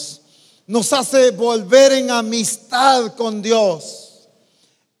Dios, nos hace volver en amistad con Dios.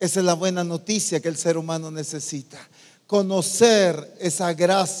 Esa es la buena noticia que el ser humano necesita: conocer esa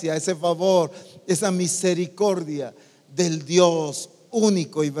gracia, ese favor, esa misericordia del Dios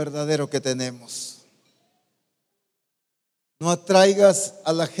único y verdadero que tenemos. No atraigas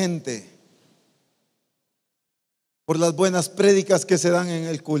a la gente por las buenas prédicas que se dan en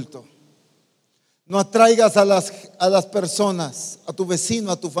el culto. No atraigas a las personas, a tu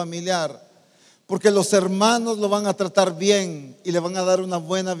vecino, a tu familiar, porque los hermanos lo van a tratar bien y le van a dar una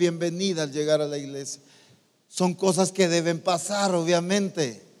buena bienvenida al llegar a la iglesia. Son cosas que deben pasar,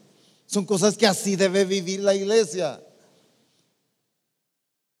 obviamente. Son cosas que así debe vivir la iglesia.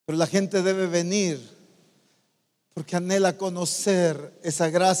 Pero la gente debe venir porque anhela conocer esa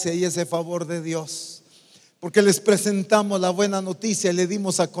gracia y ese favor de Dios. Porque les presentamos la buena noticia y le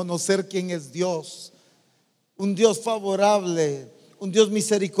dimos a conocer quién es Dios. Un Dios favorable, un Dios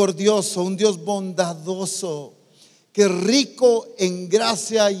misericordioso, un Dios bondadoso, que es rico en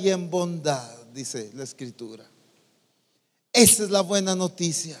gracia y en bondad, dice la Escritura. Esa es la buena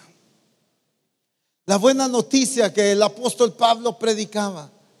noticia. La buena noticia que el apóstol Pablo predicaba.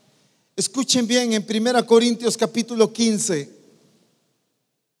 Escuchen bien en 1 Corintios capítulo 15.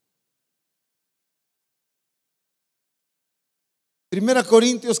 Primera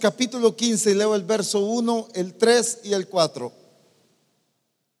Corintios capítulo 15, leo el verso 1, el 3 y el 4.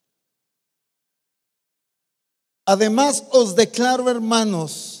 Además os declaro,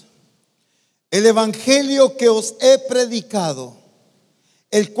 hermanos, el evangelio que os he predicado,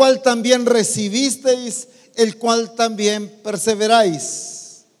 el cual también recibisteis, el cual también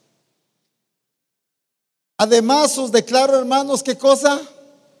perseveráis. Además os declaro, hermanos, ¿qué cosa?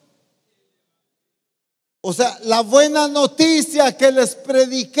 O sea, la buena noticia que les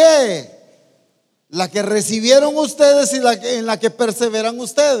prediqué, la que recibieron ustedes y en la que perseveran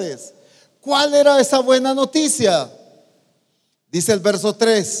ustedes. ¿Cuál era esa buena noticia? Dice el verso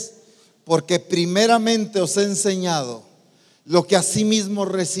 3: porque primeramente os he enseñado lo que asimismo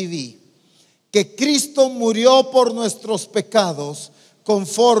recibí, que Cristo murió por nuestros pecados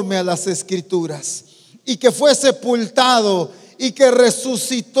conforme a las Escrituras, y que fue sepultado y que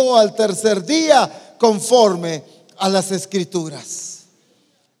resucitó al tercer día conforme a las Escrituras.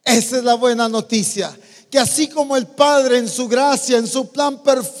 Esa es la buena noticia, que así como el Padre en su gracia, en su plan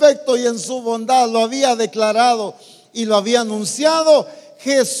perfecto y en su bondad lo había declarado y lo había anunciado,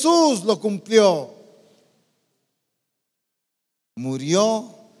 Jesús lo cumplió.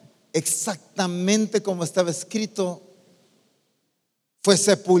 Murió exactamente como estaba escrito, fue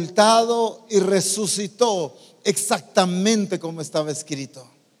sepultado y resucitó exactamente como estaba escrito.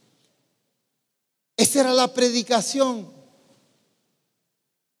 Esa era la predicación.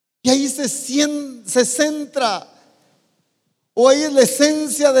 Y ahí se centra, o ahí es la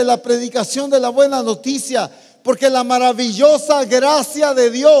esencia de la predicación de la buena noticia, porque la maravillosa gracia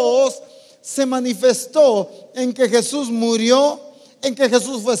de Dios se manifestó en que Jesús murió, en que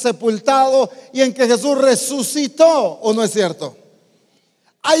Jesús fue sepultado y en que Jesús resucitó. ¿O no es cierto?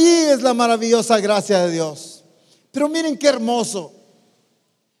 Ahí es la maravillosa gracia de Dios. Pero miren qué hermoso,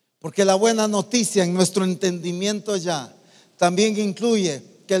 porque la buena noticia en nuestro entendimiento ya también incluye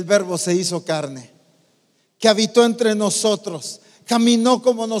que el Verbo se hizo carne, que habitó entre nosotros, caminó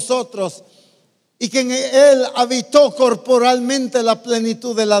como nosotros, y que en Él habitó corporalmente la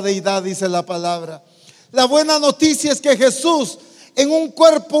plenitud de la deidad, dice la palabra. La buena noticia es que Jesús, en un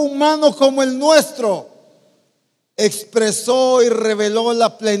cuerpo humano como el nuestro, expresó y reveló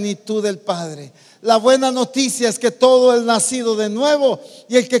la plenitud del Padre. La buena noticia es que todo el nacido de nuevo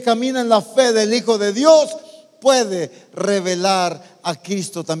y el que camina en la fe del Hijo de Dios puede revelar a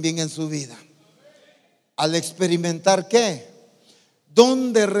Cristo también en su vida. Al experimentar ¿qué?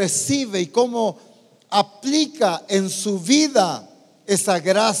 ¿Dónde recibe y cómo aplica en su vida esa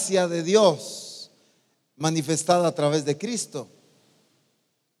gracia de Dios manifestada a través de Cristo?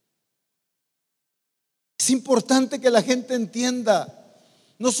 Es importante que la gente entienda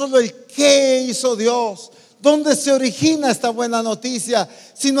no solo el qué hizo Dios, dónde se origina esta buena noticia,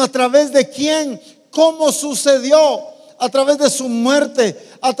 sino a través de quién, cómo sucedió, a través de su muerte,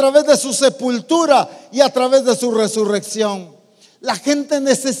 a través de su sepultura y a través de su resurrección. La gente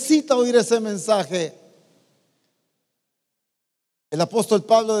necesita oír ese mensaje. El apóstol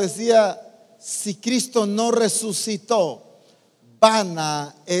Pablo decía: si Cristo no resucitó,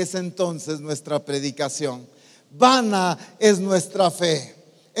 vana es entonces nuestra predicación, vana es nuestra fe.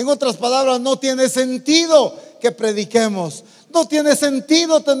 En otras palabras, no tiene sentido que prediquemos, no tiene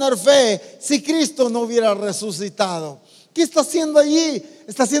sentido tener fe si Cristo no hubiera resucitado. ¿Qué está haciendo allí?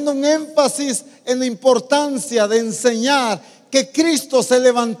 Está haciendo un énfasis en la importancia de enseñar que Cristo se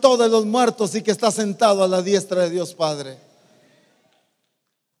levantó de los muertos y que está sentado a la diestra de Dios Padre.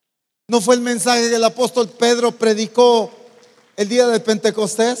 ¿No fue el mensaje que el apóstol Pedro predicó el día del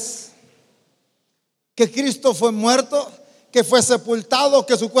Pentecostés? Que Cristo fue muerto, que fue sepultado,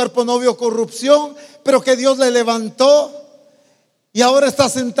 que su cuerpo no vio corrupción, pero que Dios le levantó y ahora está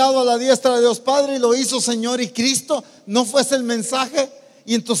sentado a la diestra de Dios Padre y lo hizo Señor y Cristo. ¿No fue ese el mensaje?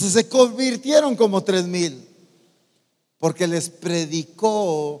 Y entonces se convirtieron como 3,000, porque les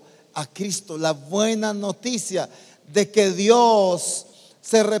predicó a Cristo la buena noticia de que Dios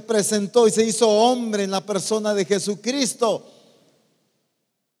se representó y se hizo hombre en la persona de Jesucristo.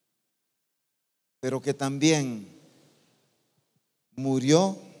 pero que también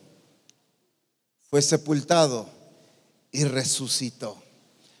murió, fue sepultado y resucitó,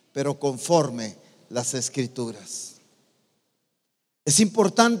 pero conforme las Escrituras. Es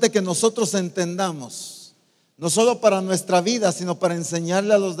importante que nosotros entendamos, no solo para nuestra vida, sino para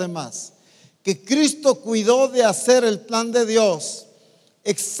enseñarle a los demás, que Cristo cuidó de hacer el plan de Dios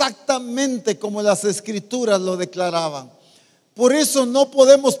exactamente como las Escrituras lo declaraban. Por eso no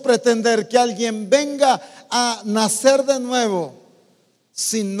podemos pretender que alguien venga a nacer de nuevo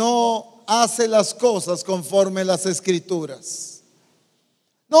si no hace las cosas conforme las Escrituras.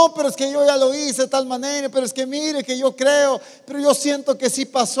 No, pero es que yo ya lo hice de tal manera, pero es que mire que yo creo, pero yo siento que sí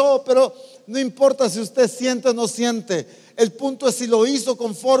pasó, pero no importa si usted siente o no siente. El punto es si lo hizo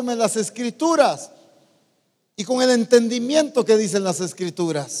conforme las Escrituras y con el entendimiento que dicen las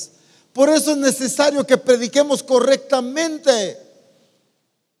Escrituras. Por eso es necesario que prediquemos correctamente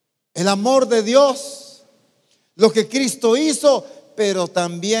el amor de Dios, lo que Cristo hizo, pero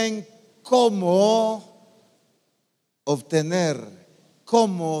también cómo obtener,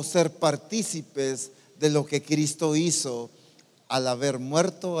 cómo ser partícipes de lo que Cristo hizo al haber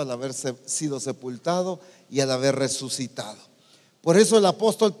muerto, al haber sido sepultado y al haber resucitado. Por eso el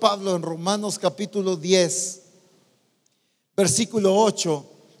apóstol Pablo en Romanos capítulo 10, versículo 8,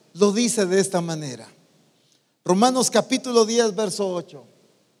 lo dice de esta manera. Romanos capítulo 10, verso 8.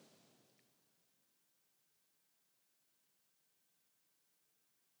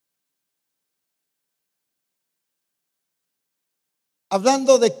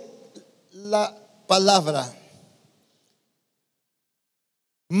 Hablando de la palabra,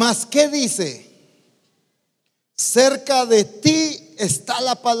 ¿mas qué dice? Cerca de ti está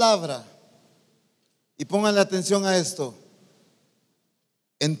la palabra. Y pónganle atención a esto: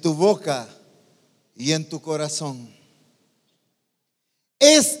 en tu boca y en tu corazón.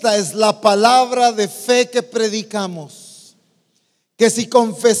 Esta es la palabra de fe que predicamos, que si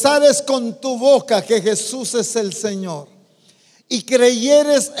confesares con tu boca que Jesús es el Señor y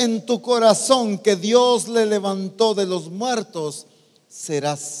creyeres en tu corazón que Dios le levantó de los muertos,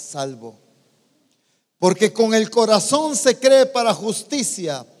 serás salvo. Porque con el corazón se cree para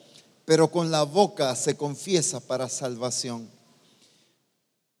justicia, pero con la boca se confiesa para salvación.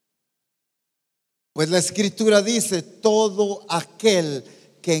 Pues la Escritura dice: todo aquel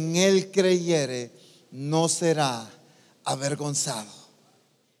que en Él creyere no será avergonzado.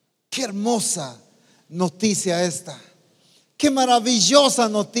 Qué hermosa noticia esta. Qué maravillosa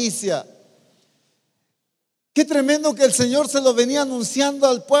noticia. Qué tremendo que el Señor se lo venía anunciando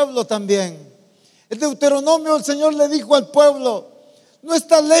al pueblo también. El Deuteronomio, el Señor le dijo al pueblo: no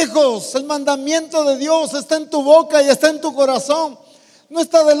está lejos, el mandamiento de Dios está en tu boca y está en tu corazón. No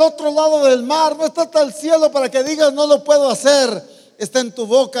está del otro lado del mar, no está hasta el cielo para que digas no lo puedo hacer. Está en tu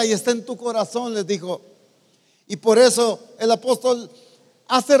boca y está en tu corazón, les dijo. Y por eso el apóstol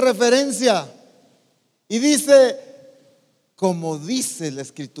hace referencia y dice, como dice la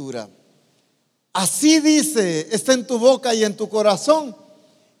Escritura, así dice, está en tu boca y en tu corazón.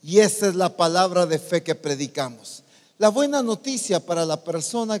 Y esa es la palabra de fe que predicamos. La buena noticia para la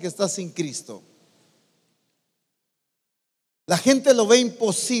persona que está sin Cristo: la gente lo ve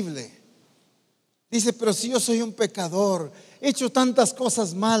imposible. Dice, pero si yo soy un pecador, he hecho tantas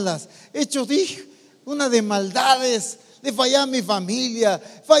cosas malas, he hecho una de maldades, le fallé a mi familia,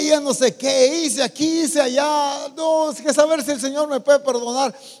 fallé a no sé qué, hice aquí, hice allá. No, es que saber si el Señor me puede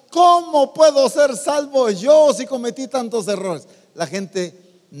perdonar. ¿Cómo puedo ser salvo yo si cometí tantos errores? La gente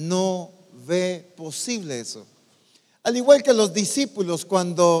no ve posible eso. Al igual que los discípulos,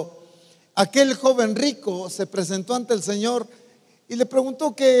 cuando aquel joven rico se presentó ante el Señor y le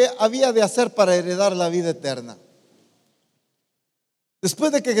preguntó qué había de hacer para heredar la vida eterna.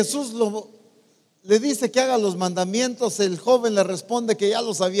 Después de que Jesús le dice que haga los mandamientos, el joven le responde que ya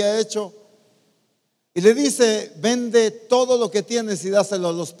los había hecho y le dice: vende todo lo que tienes y dáselo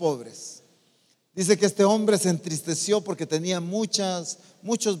a los pobres. Dice que este hombre se entristeció porque tenía muchos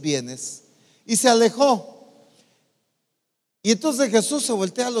bienes y se alejó. Y entonces Jesús se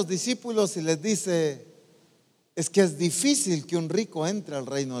voltea a los discípulos y les dice: es que es difícil que un rico entre al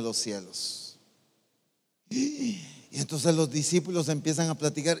reino de los cielos. Y entonces los discípulos empiezan a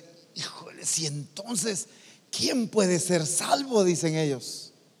platicar: híjoles, y entonces ¿quién puede ser salvo?, dicen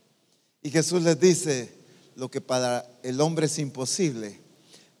ellos. Y Jesús les dice: lo que para el hombre es imposible,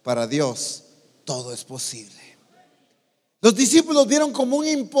 para Dios todo es posible. Los discípulos vieron como un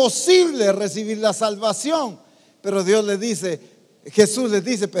imposible recibir la salvación, pero Jesús les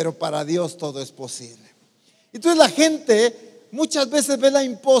dice: pero para Dios todo es posible. Entonces la gente muchas veces ve la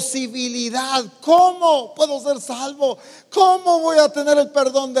imposibilidad. ¿Cómo puedo ser salvo? ¿Cómo voy a tener el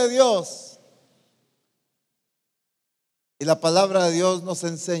perdón de Dios? Y la palabra de Dios nos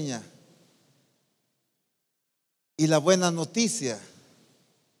enseña. Y la buena noticia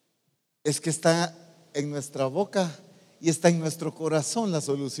es que está en nuestra boca y está en nuestro corazón la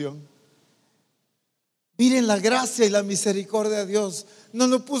solución. Miren la gracia y la misericordia de Dios. No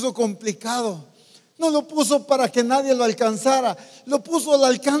lo puso complicado. No lo puso para que nadie lo alcanzara. Lo puso al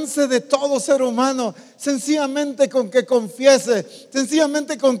alcance de todo ser humano. Sencillamente con que confiese,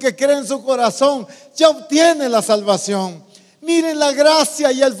 sencillamente con que cree en su corazón, ya obtiene la salvación. Miren la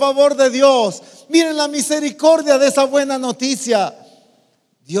gracia y el favor de Dios. Miren la misericordia de esa buena noticia.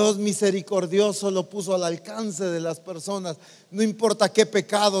 Dios misericordioso lo puso al alcance de las personas. No importa qué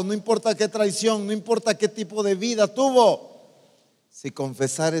pecado, no importa qué traición, no importa qué tipo de vida tuvo. Si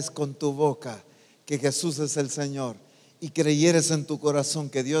confesares con tu boca que Jesús es el Señor y creyeres en tu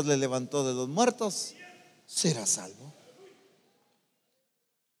corazón que Dios le levantó de los muertos, serás salvo.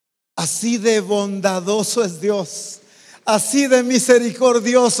 Así de bondadoso es Dios, así de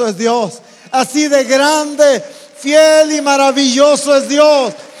misericordioso es Dios, así de grande, fiel y maravilloso es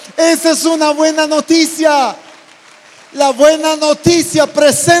Dios. Esa es una buena noticia. La buena noticia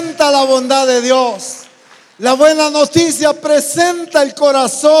presenta la bondad de Dios. La buena noticia presenta el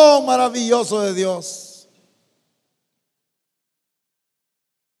corazón maravilloso de Dios.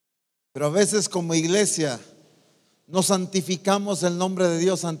 Pero a veces como iglesia no santificamos el nombre de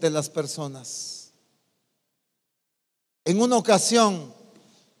Dios ante las personas. En una ocasión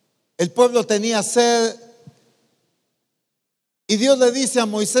el pueblo tenía sed y Dios le dice a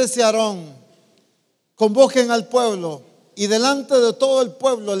Moisés y a Aarón: convoquen al pueblo y delante de todo el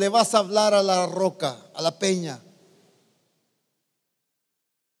pueblo le vas a hablar a la roca, a la peña.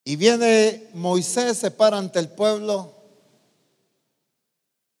 Y viene Moisés, se para ante el pueblo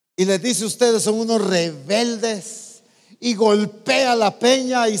y les dice: ustedes son unos rebeldes, y golpea la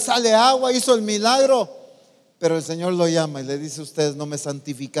peña y sale agua, hizo el milagro. Pero el Señor lo llama y le dice: ustedes no me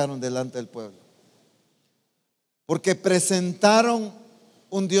santificaron delante del pueblo, porque presentaron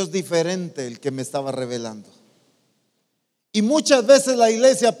un Dios diferente el que me estaba revelando. Y muchas veces la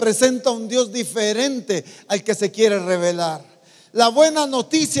iglesia presenta un Dios diferente al que se quiere revelar. La buena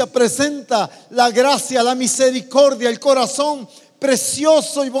noticia presenta la gracia, la misericordia, el corazón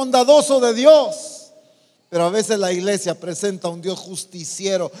precioso y bondadoso de Dios. Pero a veces la iglesia presenta un Dios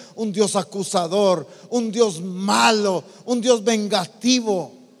justiciero, un Dios acusador, un Dios malo, un Dios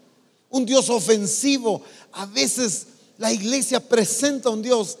vengativo, un Dios ofensivo. A veces la iglesia presenta un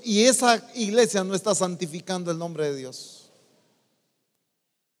Dios y esa iglesia no está santificando el nombre de Dios.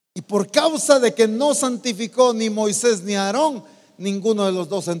 Y por causa de que no santificó ni Moisés ni Aarón, ninguno de los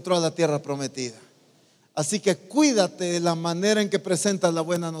dos entró a la tierra prometida. Así que cuídate de la manera en que presentas la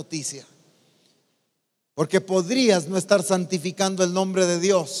buena noticia, porque podrías no estar santificando el nombre de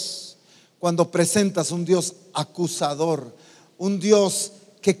Dios cuando presentas un Dios acusador, un Dios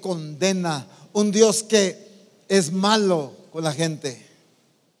que condena, un Dios que es malo con la gente.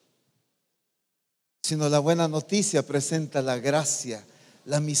 Sino la buena noticia presenta la gracia,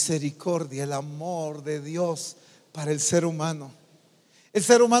 la misericordia, el amor de Dios para el ser humano. El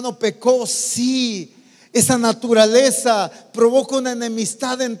ser humano pecó, sí. Esa naturaleza provoca una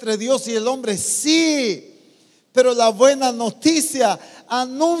enemistad entre Dios y el hombre, sí. Pero la buena noticia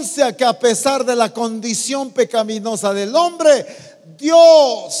anuncia que a pesar de la condición pecaminosa del hombre,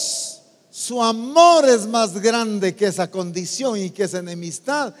 Dios, su amor es más grande que esa condición y que esa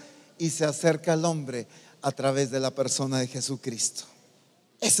enemistad, y se acerca al hombre a través de la persona de Jesucristo.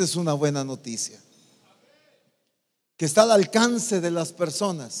 Esa es una buena noticia, que está al alcance de las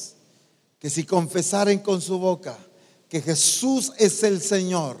personas, que si confesaren con su boca que Jesús es el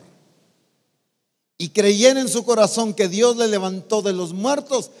Señor y creyeren en su corazón que Dios le levantó de los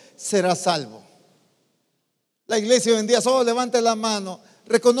muertos, será salvo. La iglesia hoy en día solo levante la mano,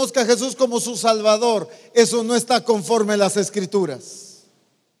 reconozca a Jesús como su Salvador. Eso no está conforme a las Escrituras.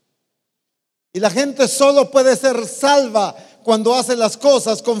 Y la gente solo puede ser salva cuando hace las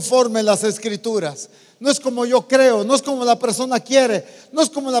cosas conforme a las Escrituras. No es como yo creo, no es como la persona quiere, no es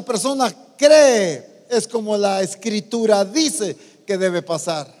como la persona cree, es como la Escritura dice que debe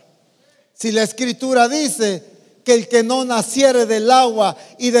pasar. Si la Escritura dice que el que no naciere del agua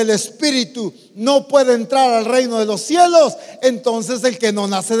y del Espíritu no puede entrar al reino de los cielos, entonces el que no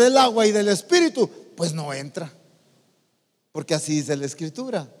nace del agua y del Espíritu pues no entra, porque así dice la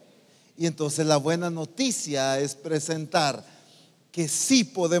Escritura. Y entonces la buena noticia es presentar que sí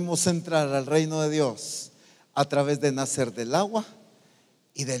podemos entrar al reino de Dios a través de nacer del agua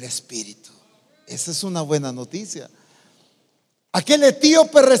y del Espíritu. Esa es una buena noticia. Aquel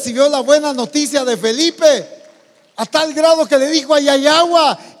etíope recibió la buena noticia de Felipe a tal grado que le dijo: ahí hay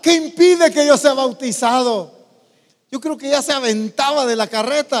agua, ¿qué impide que yo sea bautizado? Yo creo que ya se aventaba de la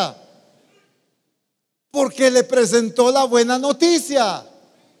carreta porque le presentó la buena noticia.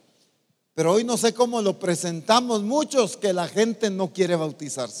 Pero hoy no sé cómo lo presentamos muchos, que la gente no quiere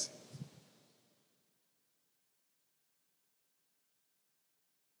bautizarse.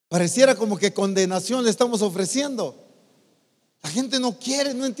 Pareciera como que condenación le estamos ofreciendo. La gente no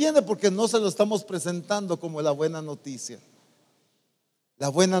quiere, no entiende, porque no se lo estamos presentando como la buena noticia. La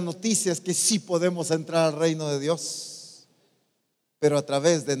buena noticia es que sí podemos entrar al reino de Dios, pero a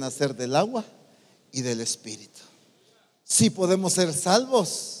través de nacer del agua y del Espíritu. Sí podemos ser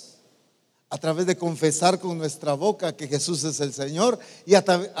salvos a través de confesar con nuestra boca que Jesús es el Señor y a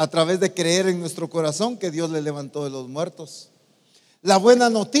través de creer en nuestro corazón que Dios le levantó de los muertos. La buena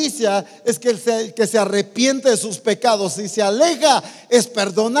noticia es que el que se arrepiente de sus pecados y se aleja es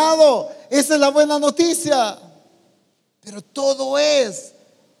perdonado. Esa es la buena noticia. Pero todo es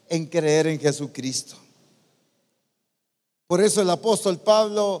en creer en Jesucristo. Por eso el apóstol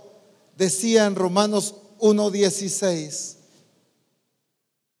Pablo decía en Romanos 1:16: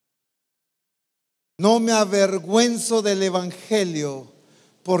 no me avergüenzo del evangelio,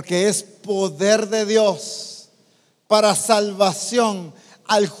 porque es poder de Dios para salvación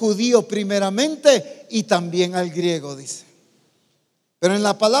al judío primeramente y también al griego, dice. Pero en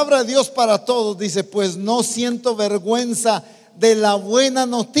la palabra de Dios para todos dice: pues no siento vergüenza de la buena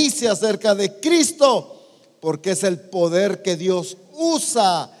noticia acerca de Cristo, porque es el poder que Dios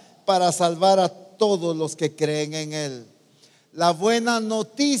usa para salvar a todos los que creen en Él. La buena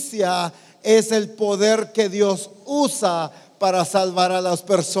noticia es el poder que Dios usa para salvar a las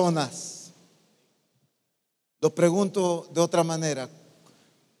personas. Lo pregunto de otra manera: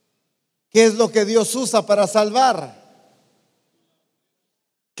 ¿qué es lo que Dios usa para salvar?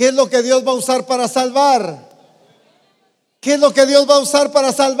 ¿Qué es lo que Dios va a usar para salvar? ¿Qué es lo que Dios va a usar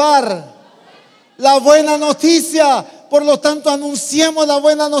para salvar? La buena noticia. Por lo tanto, anunciemos la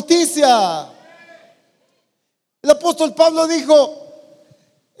buena noticia. El apóstol Pablo dijo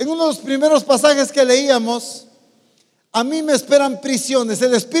en uno de los primeros pasajes que leíamos: a mí me esperan prisiones.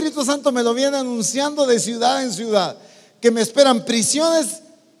 El Espíritu Santo me lo viene anunciando de ciudad en ciudad, que me esperan prisiones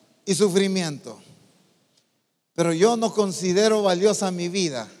y sufrimiento. Pero yo no considero valiosa mi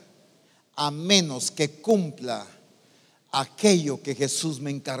vida a menos que cumpla aquello que Jesús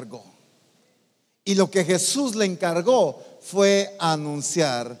me encargó. Y lo que Jesús le encargó fue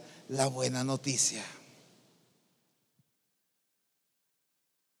anunciar la buena noticia.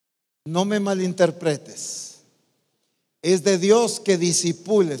 No me malinterpretes. Es de Dios que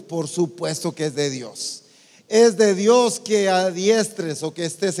disipules, por supuesto que es de Dios. Es de Dios que adiestres o que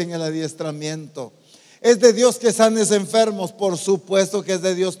estés en el adiestramiento. Es de Dios que sanes enfermos, por supuesto que es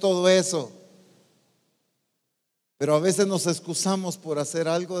de Dios todo eso. Pero a veces nos excusamos por hacer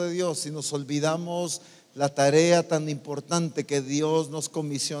algo de Dios y nos olvidamos la tarea tan importante que Dios nos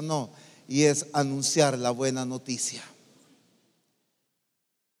comisionó, y es anunciar la buena noticia.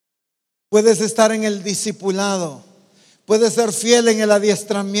 Puedes estar en el discipulado, puedes ser fiel en el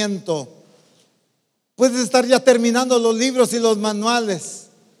adiestramiento, puedes estar ya terminando los libros y los manuales,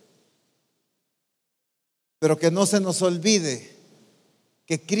 pero que no se nos olvide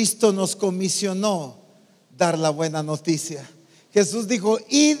que Cristo nos comisionó dar la buena noticia. Jesús dijo: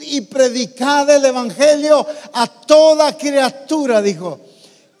 id y predicad el evangelio a toda criatura, dijo.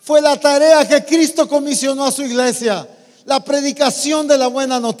 Fue la tarea que Cristo comisionó a su iglesia: la predicación de la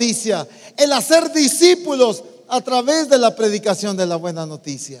buena noticia, el hacer discípulos a través de la predicación de la buena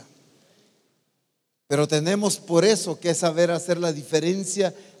noticia. Pero tenemos por eso que saber hacer la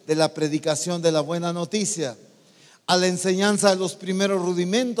diferencia de la predicación de la buena noticia a la enseñanza de los primeros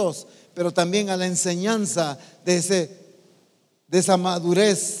rudimentos, pero también a la enseñanza de esa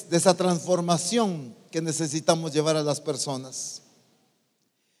madurez, de esa transformación que necesitamos llevar a las personas.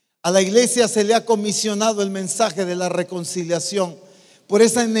 A la iglesia se le ha comisionado el mensaje de la reconciliación por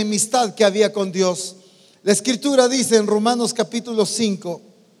esa enemistad que había con Dios. La escritura dice en Romanos capítulo 5,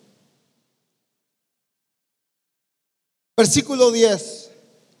 versículo 10: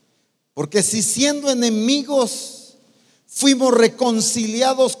 porque si siendo enemigos fuimos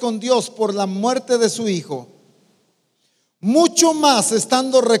reconciliados con Dios por la muerte de su Hijo, mucho más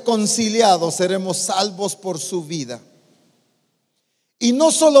estando reconciliados seremos salvos por su vida. Y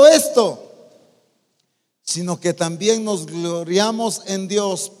no solo esto, sino que también nos gloriamos en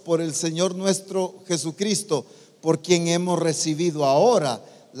Dios por el Señor nuestro Jesucristo, por quien hemos recibido ahora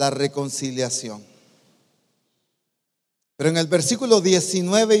la reconciliación. Pero en el versículo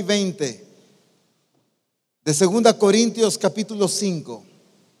 19 y 20 de 2 Corintios capítulo 5,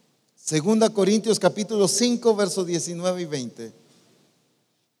 2 Corintios capítulo 5, versos 19 y 20,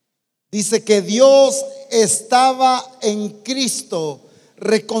 Dice que Dios estaba en Cristo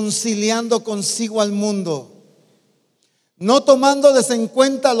reconciliando consigo al mundo, no tomándoles en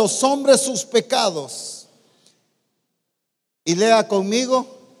cuenta a los hombres sus pecados. Y lea conmigo,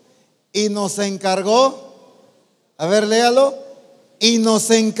 y nos encargó, a ver, léalo, y nos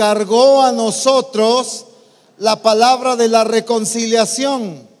encargó a nosotros la palabra de la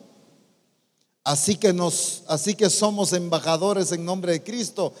reconciliación. Así que somos embajadores en nombre de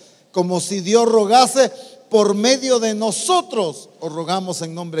Cristo, como si Dios rogase por medio de nosotros. Os rogamos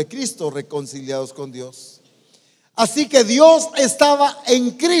en nombre de Cristo, reconciliados con Dios. Así que Dios estaba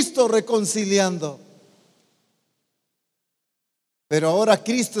en Cristo reconciliando. Pero ahora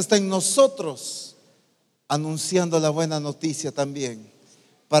Cristo está en nosotros, anunciando la buena noticia también,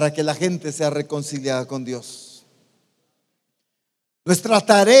 para que la gente sea reconciliada con Dios. Nuestra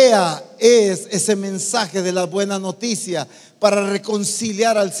tarea es ese mensaje de la buena noticia para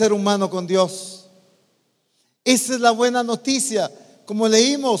reconciliar al ser humano con Dios. Esa es la buena noticia, como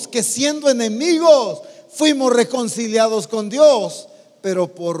leímos, que siendo enemigos fuimos reconciliados con Dios,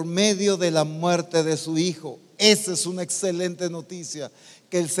 pero por medio de la muerte de su Hijo. Esa es una excelente noticia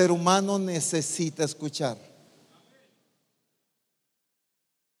que el ser humano necesita escuchar.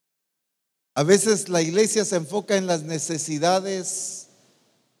 A veces la iglesia se enfoca en las necesidades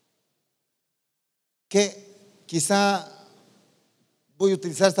que quizá, voy a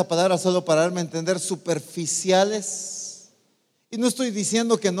utilizar esta palabra solo para darme a entender, superficiales. Y no estoy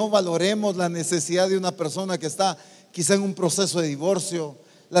diciendo que no valoremos la necesidad de una persona que está quizá en un proceso de divorcio,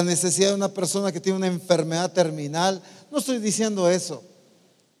 la necesidad de una persona que tiene una enfermedad terminal. No estoy diciendo eso.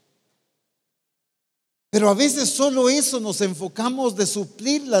 Pero a veces solo eso nos enfocamos de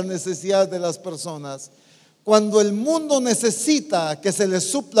suplir las necesidades de las personas, cuando el mundo necesita que se le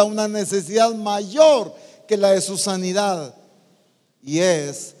supla una necesidad mayor que la de su sanidad, y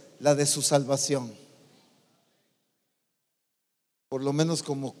es la de su salvación. Por lo menos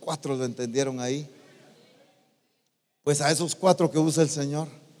como 4 lo entendieron ahí. Pues a esos 4 que usa el Señor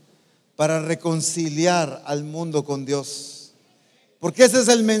para reconciliar al mundo con Dios. Porque ese es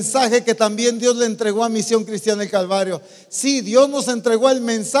el mensaje que también Dios le entregó a Misión Cristiana El Calvario. Sí, Dios nos entregó el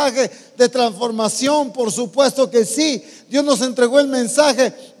mensaje de transformación, por supuesto que sí. Dios nos entregó el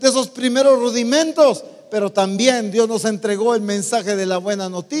mensaje de esos primeros rudimentos, pero también Dios nos entregó el mensaje de la buena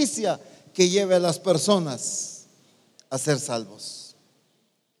noticia que lleve a las personas a ser salvos.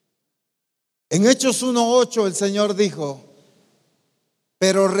 En Hechos 1:8 el Señor dijo: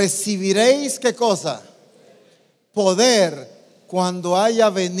 pero recibiréis, ¿qué cosa? Poder cuando haya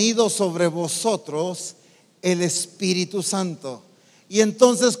venido sobre vosotros el Espíritu Santo. Y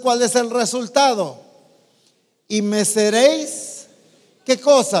entonces, ¿cuál es el resultado? Y me seréis, ¿qué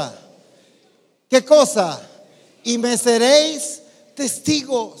cosa? ¿Qué cosa? Y me seréis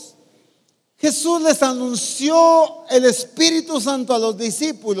testigos. Jesús les anunció el Espíritu Santo a los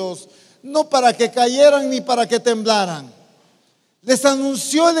discípulos, no para que cayeran ni para que temblaran. Les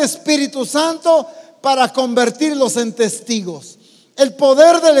anunció el Espíritu Santo para convertirlos en testigos. El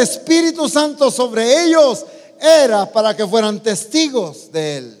poder del Espíritu Santo sobre ellos era para que fueran testigos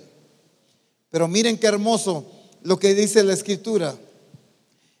de Él. Pero miren qué hermoso lo que dice la Escritura.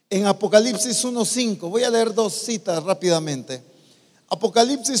 En Apocalipsis 1:5, voy a leer 2 citas rápidamente.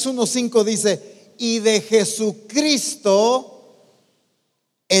 Apocalipsis 1:5 dice: y de Jesucristo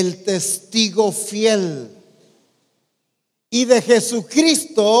el testigo fiel. Y de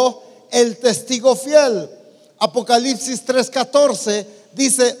Jesucristo el testigo fiel. Apocalipsis 3:14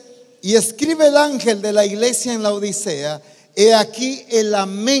 dice: y escribe el ángel de la iglesia en la Odisea: he aquí el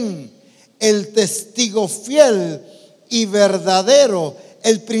amén, el testigo fiel y verdadero,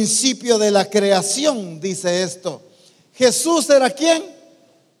 el principio de la creación. Dice esto. Jesús era ¿quién?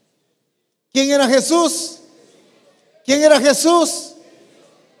 ¿Quién era Jesús? ¿Quién era Jesús?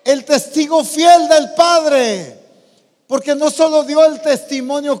 El testigo fiel del Padre. Porque no solo dio el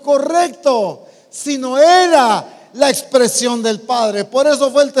testimonio correcto, sino era la expresión del Padre. Por eso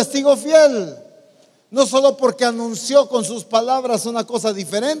fue el testigo fiel. No solo porque anunció con sus palabras una cosa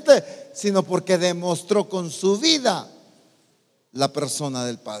diferente, sino porque demostró con su vida la persona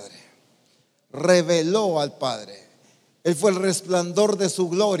del Padre. Reveló al Padre. Él fue el resplandor de su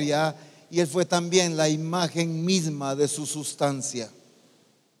gloria y Él fue también la imagen misma de su sustancia.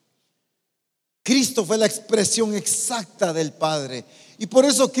 Cristo fue la expresión exacta del Padre, y por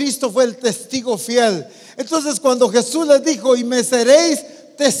eso Cristo fue el testigo fiel. Entonces, cuando Jesús les dijo: y me seréis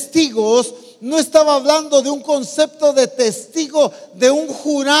testigos, no estaba hablando de un concepto de testigo, de un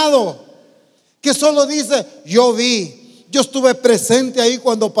jurado que solo dice: yo vi, yo estuve presente ahí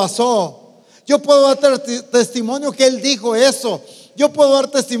cuando pasó, yo puedo dar testimonio que Él dijo eso. Yo puedo dar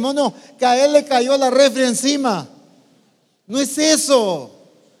testimonio que a él le cayó la refri encima. No es eso.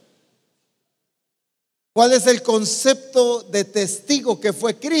 ¿Cuál es el concepto de testigo que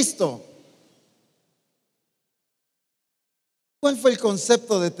fue Cristo? ¿Cuál fue el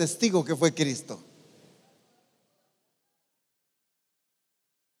concepto de testigo que fue Cristo?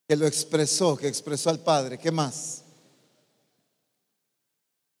 Que lo expresó, que expresó al Padre. ¿Qué más?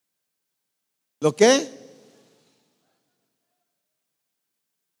 ¿Lo qué?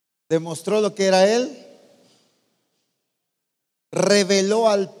 Demostró lo que era Él. Reveló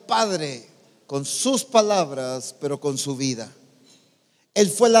al Padre con sus palabras, pero con su vida. Él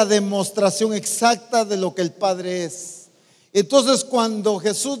fue la demostración exacta de lo que el Padre es. Entonces, cuando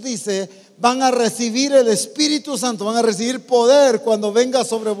Jesús dice: van a recibir el Espíritu Santo, van a recibir poder cuando venga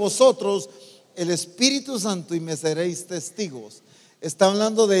sobre vosotros el Espíritu Santo y me seréis testigos, está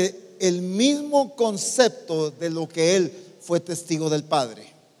hablando de el mismo concepto de lo que Él fue testigo del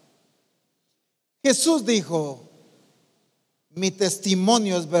Padre. Jesús dijo: mi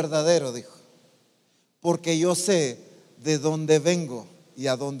testimonio es verdadero, dijo, porque yo sé de dónde vengo y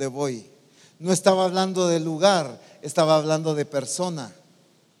a dónde voy. No estaba hablando de lugar, estaba hablando de persona.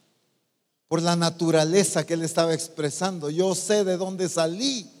 Por la naturaleza que él estaba expresando, yo sé de dónde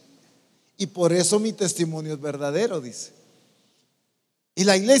salí y por eso mi testimonio es verdadero, dice. Y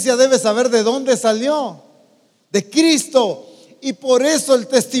la iglesia debe saber de dónde salió, de Cristo, y por eso el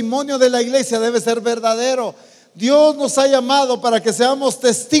testimonio de la iglesia debe ser verdadero. Dios nos ha llamado para que seamos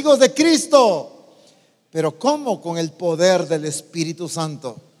testigos de Cristo. Pero ¿cómo? Con el poder del Espíritu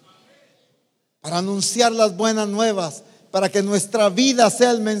Santo, para anunciar las buenas nuevas, para que nuestra vida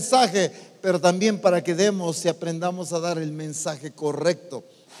sea el mensaje, pero también para que demos y aprendamos a dar el mensaje correcto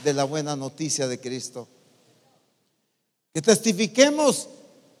de la buena noticia de Cristo. Que testifiquemos,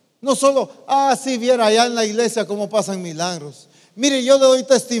 no solo: si viera allá en la iglesia cómo pasan milagros. Mire, yo le doy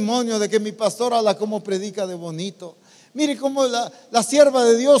testimonio de que mi pastor habla como predica de bonito. Mire cómo la sierva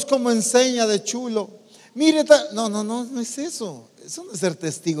de Dios cómo enseña de chulo. Mire, no es eso. Eso no es ser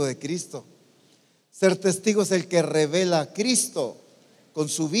testigo de Cristo. Ser testigo es el que revela a Cristo con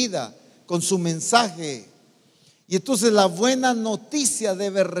su vida, con su mensaje. Y entonces la buena noticia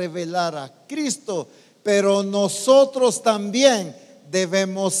debe revelar a Cristo, pero nosotros también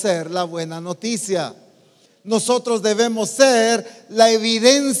debemos ser la buena noticia. Nosotros debemos ser la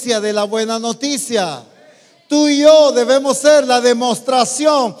evidencia de la buena noticia. Tú y yo debemos ser la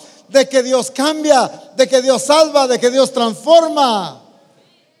demostración de que Dios cambia, de que Dios salva, de que Dios transforma.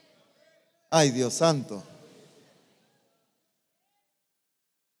 Ay, Dios santo.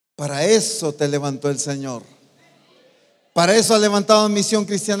 Para eso te levantó el Señor. Para eso ha levantado Misión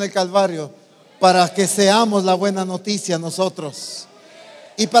Cristiana El Calvario, para que seamos la buena noticia nosotros.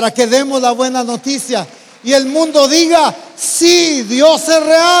 Y para que demos la buena noticia y el mundo diga: sí, Dios es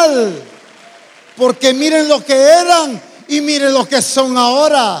real. Porque miren lo que eran y miren lo que son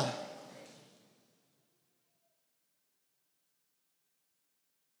ahora.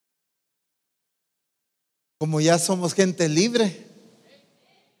 Como ya somos gente libre,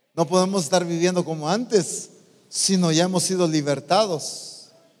 no podemos estar viviendo como antes, sino ya hemos sido libertados.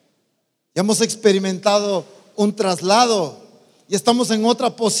 Ya hemos experimentado un traslado y estamos en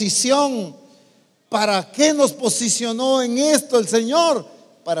otra posición. ¿Para qué nos posicionó en esto el Señor?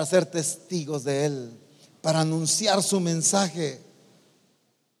 Para ser testigos de Él, para anunciar su mensaje.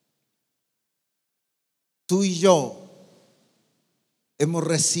 Tú y yo hemos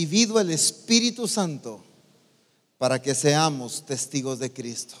recibido el Espíritu Santo para que seamos testigos de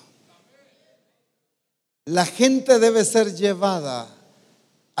Cristo. La gente debe ser llevada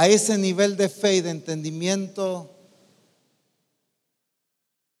a ese nivel de fe y de entendimiento,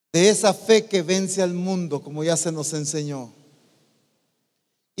 de esa fe que vence al mundo, como ya se nos enseñó.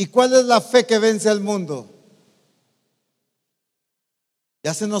 ¿Y cuál es la fe que vence al mundo?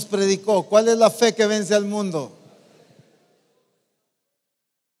 Ya se nos predicó. ¿Cuál es la fe que vence al mundo?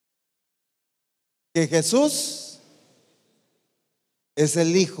 Que Jesús es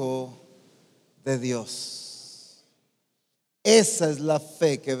el Hijo de Dios. Esa es la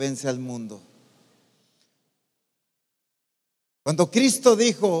fe que vence al mundo. Cuando Cristo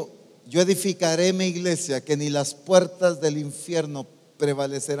dijo: yo edificaré mi iglesia, que ni las puertas del infierno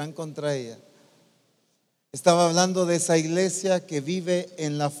prevalecerán contra ella, estaba hablando de esa iglesia que vive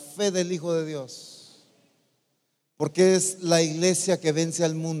en la fe del Hijo de Dios, porque es la iglesia que vence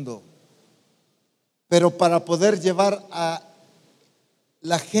al mundo. Pero para poder llevar a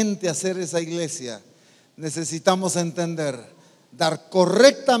la gente a hacer esa iglesia, necesitamos entender, dar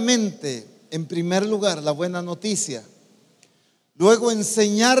correctamente, en primer lugar, la buena noticia. Luego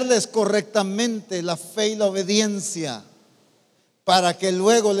enseñarles correctamente la fe y la obediencia, para que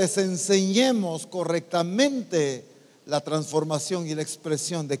luego les enseñemos correctamente la transformación y la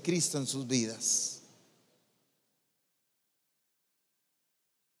expresión de Cristo en sus vidas.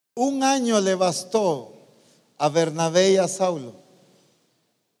 Un año le bastó a Bernabé y a Saulo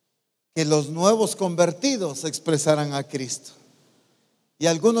que los nuevos convertidos expresaran a Cristo. Y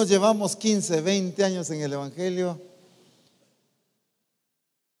algunos llevamos 15, 20 años en el Evangelio.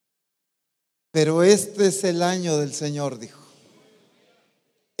 Pero este es el año del Señor, dijo.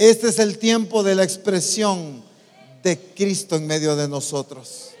 Este es el tiempo de la expresión de Cristo en medio de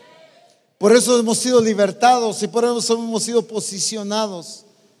nosotros. Por eso hemos sido libertados y por eso hemos sido posicionados.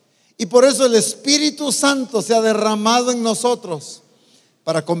 Y por eso el Espíritu Santo se ha derramado en nosotros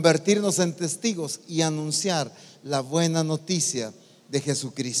para convertirnos en testigos y anunciar la buena noticia de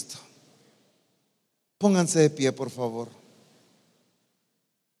Jesucristo. Pónganse de pie, por favor.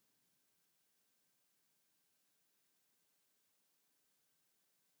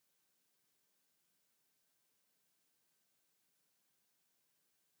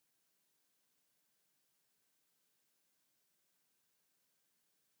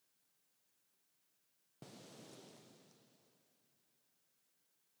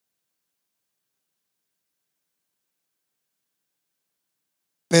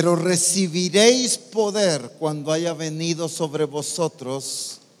 Pero recibiréis poder cuando haya venido sobre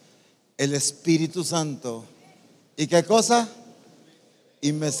vosotros el Espíritu Santo. ¿Y qué cosa?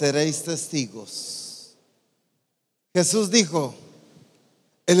 Y me seréis testigos. Jesús dijo: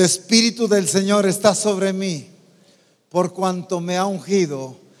 el Espíritu del Señor está sobre mí, por cuanto me ha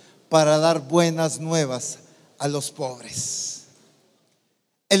ungido para dar buenas nuevas a los pobres.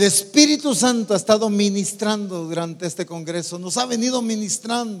 El Espíritu Santo ha estado ministrando durante este congreso, nos ha venido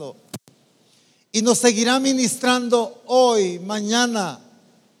ministrando y nos seguirá ministrando hoy, mañana,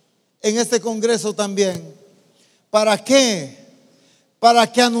 en este congreso también. ¿Para qué?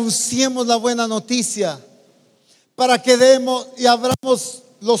 Para que anunciemos la buena noticia, para que demos y abramos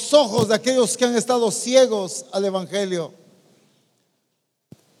los ojos de aquellos que han estado ciegos al Evangelio,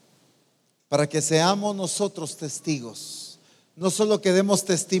 para que seamos nosotros testigos. No solo que demos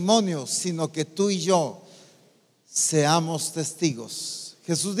testimonio, sino que tú y yo seamos testigos.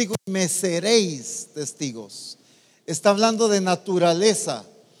 Jesús dijo: me seréis testigos. Está hablando de naturaleza,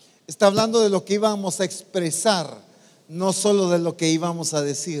 está hablando de lo que íbamos a expresar, no solo de lo que íbamos a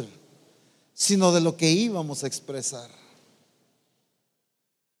decir, sino de lo que íbamos a expresar.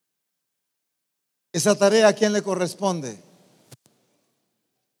 Esa tarea, ¿a quién le corresponde?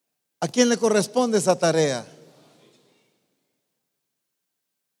 ¿A quién le corresponde esa tarea?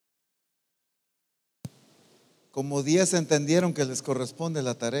 Como 10 entendieron que les corresponde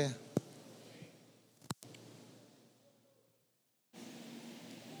la tarea.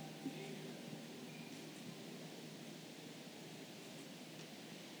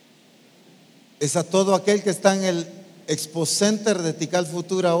 Es a todo aquel que está en el Expo Center de Tikal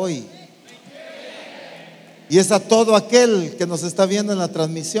Futura hoy. Y es a todo aquel que nos está viendo en la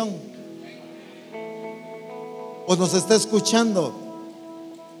transmisión o nos está escuchando.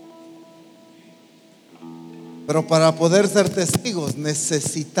 Pero para poder ser testigos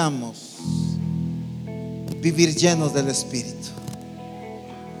necesitamos vivir llenos del Espíritu,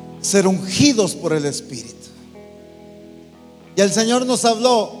 ser ungidos por el Espíritu. Y el Señor nos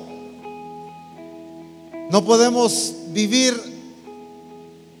habló: no podemos vivir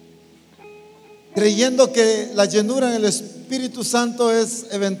creyendo que la llenura en el Espíritu Santo es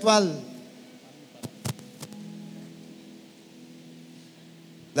eventual.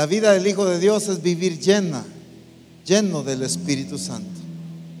 La vida del Hijo de Dios es vivir lleno del Espíritu Santo,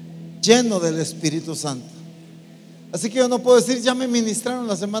 lleno del Espíritu Santo. Así que yo no puedo decir: ya me ministraron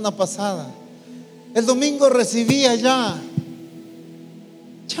la semana pasada, el domingo recibí allá,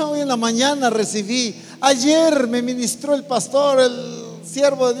 ya hoy en la mañana recibí, ayer me ministró el pastor, el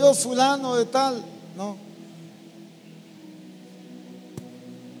siervo de Dios fulano de tal. No.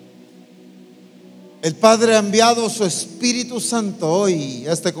 El Padre ha enviado su Espíritu Santo hoy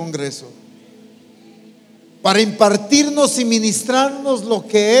a este congreso para impartirnos y ministrarnos lo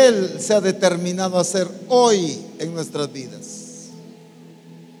que Él se ha determinado a hacer hoy en nuestras vidas.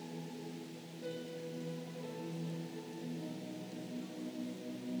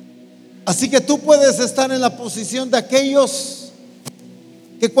 Así que tú puedes estar en la posición de aquellos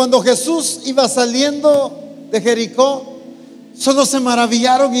que cuando Jesús iba saliendo de Jericó, solo se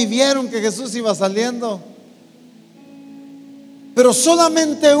maravillaron y vieron que Jesús iba saliendo. Pero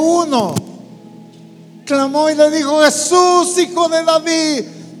solamente uno clamó y le dijo: Jesús, Hijo de David,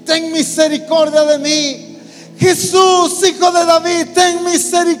 ten misericordia de mí. Jesús, Hijo de David, ten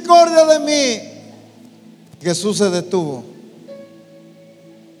misericordia de mí. Jesús se detuvo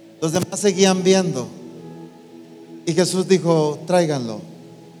Los demás seguían viendo. Y Jesús dijo: tráiganlo.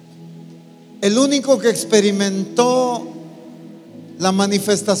 El único que experimentó la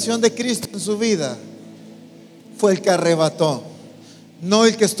manifestación de Cristo en su vida fue el que arrebató, no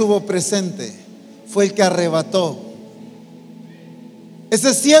el que estuvo presente, fue el que arrebató.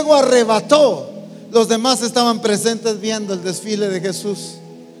 Ese ciego arrebató. Los demás estaban presentes viendo el desfile de Jesús,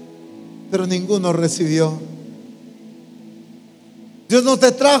 pero ninguno recibió. Dios no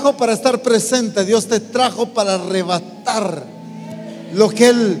te trajo para estar presente, Dios te trajo para arrebatar lo que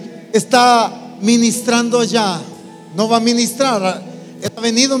Él está ministrando ya. No va a ministrar, Él ha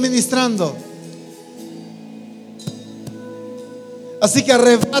venido ministrando. Así que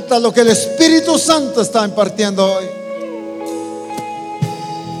arrebata lo que el Espíritu Santo está impartiendo hoy.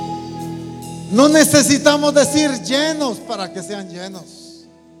 No necesitamos decir llenos para que sean llenos,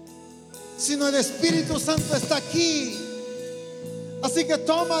 sino el Espíritu Santo está aquí. Así que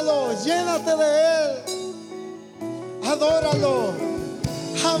tómalo, llénate de Él, adóralo,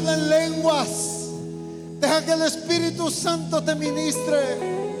 habla en lenguas, deja que el Espíritu Santo te ministre,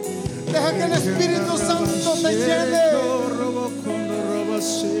 deja que el Espíritu Santo te llene.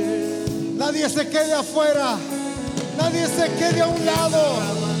 Nadie se quede afuera, nadie se quede a un lado,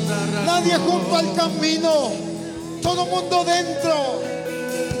 nadie junto al camino, todo mundo dentro,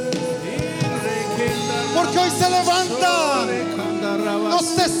 porque hoy se levantan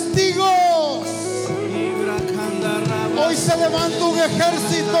los testigos. Hoy se levanta un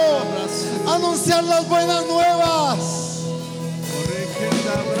ejército a anunciar las buenas nuevas.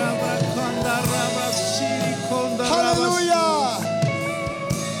 Aleluya.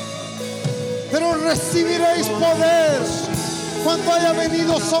 Pero recibiréis poder cuando haya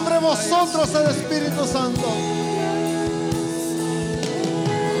venido sobre vosotros el Espíritu Santo.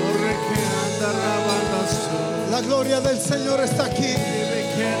 La gloria del Señor está aquí.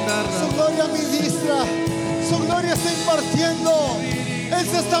 Su gloria ministra, su gloria está impartiendo. Él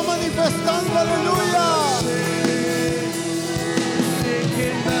se está manifestando. Aleluya.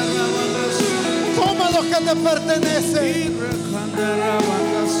 Toma lo que te pertenece.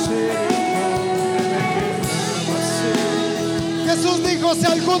 Jesús dijo: si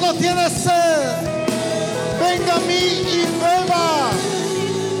alguno tiene sed, venga a mí y beba.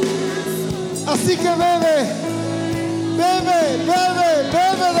 Así que bebe, bebe, bebe,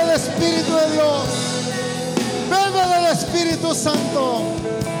 bebe del Espíritu de Dios, bebe del Espíritu Santo.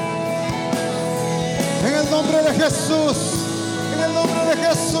 En el nombre de Jesús, en el nombre de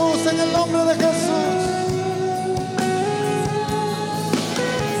Jesús, en el nombre de Jesús.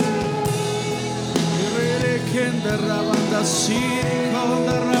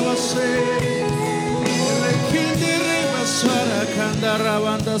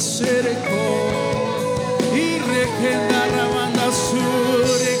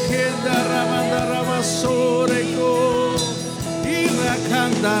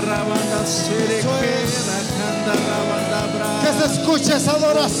 Que se escuche esa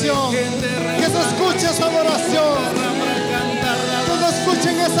adoración, que se escuche esa adoración, que se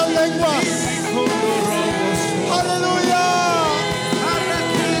escuchen esas lenguas. Aleluya.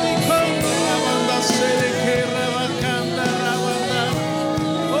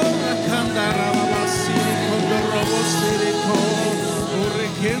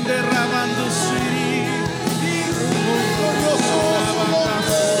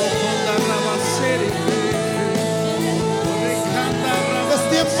 Es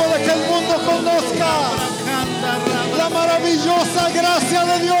tiempo de que el mundo conozca la maravillosa gracia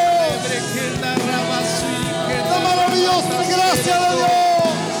de Dios. La maravillosa gracia de Dios.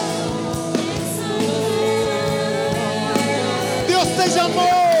 Dios te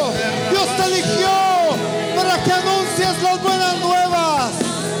llamó, Dios te eligió para que anuncies las buenas nuevas.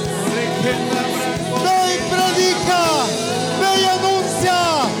 Ve y predica, ve y anuncia,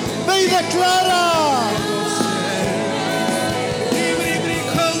 ve y declara.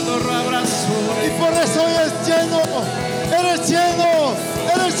 Y por eso hoy es lleno, eres lleno,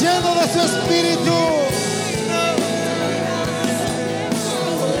 eres lleno de su Espíritu.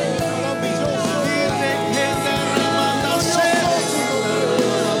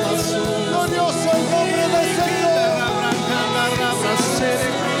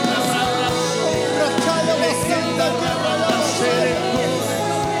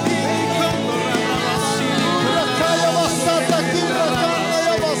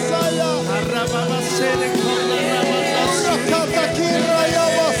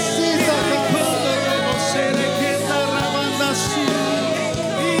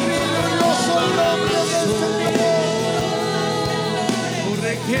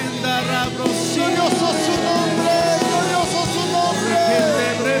 Glorioso su nombre, glorioso su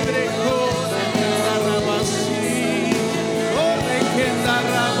nombre.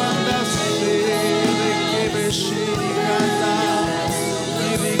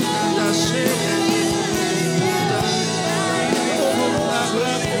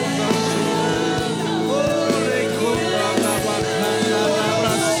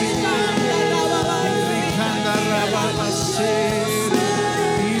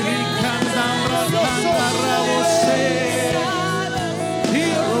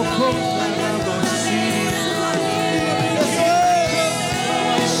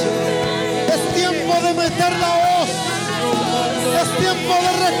 tiempo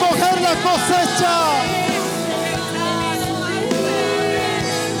de recoger la cosecha.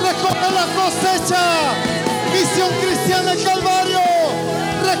 Recoge la cosecha. Misión Cristiana El Calvario.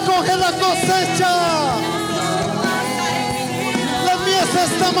 Recoge la cosecha. La mies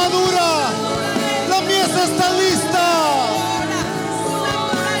está madura. La mies está lista.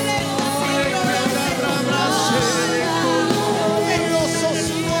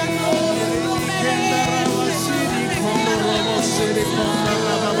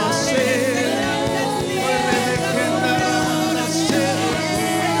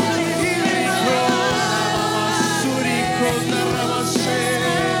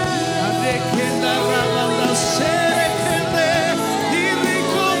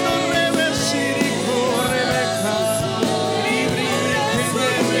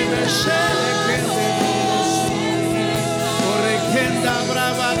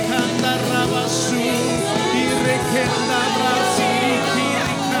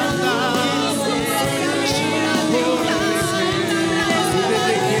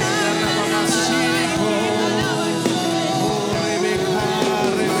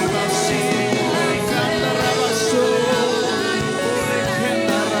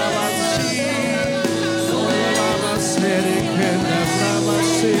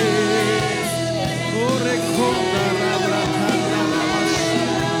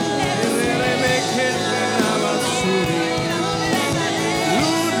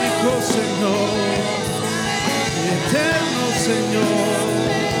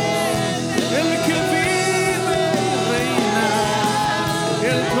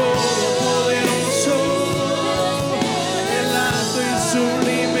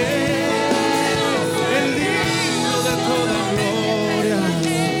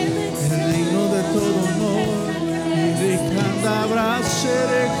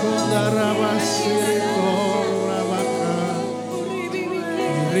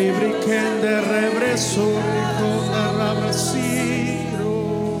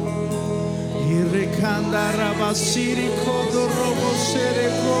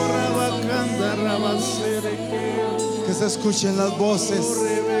 Que se escuchen las voces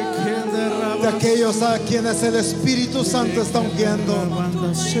de aquellos a quienes el Espíritu Santo está ungiendo,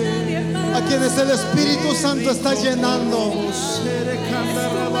 a quienes el Espíritu Santo está llenando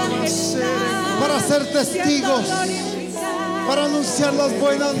para ser testigos, para anunciar las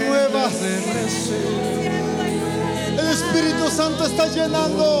buenas nuevas. El Espíritu Santo está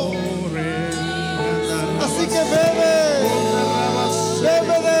llenando. Así que bebe de Él,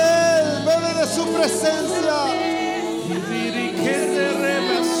 bebe de su presencia.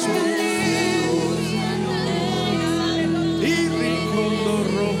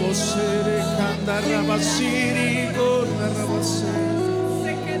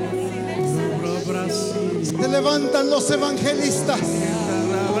 Se levantan los evangelistas.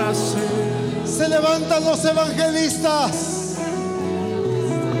 Se levantan los evangelistas.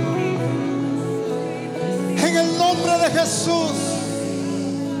 En el nombre de Jesús.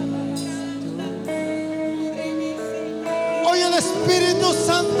 Hoy el Espíritu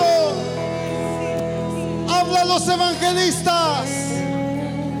Santo habla a los evangelistas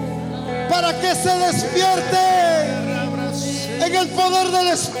para que se despierten en el poder del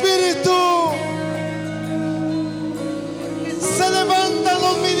Espíritu. Se levantan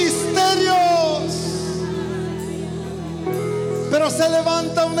los ministerios, pero se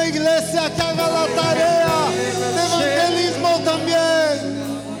levanta una iglesia que haga la tarea de evangelismo también.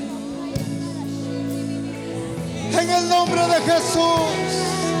 En el nombre de Jesús.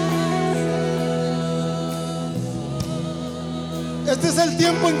 Este es el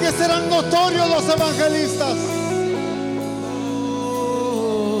tiempo en que serán notorios los evangelistas.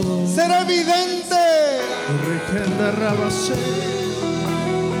 Será evidente.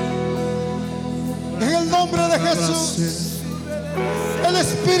 En el nombre de Jesús. El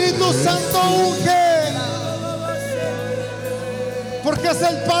Espíritu Santo unge, porque es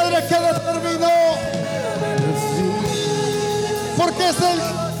el Padre que determinó, porque es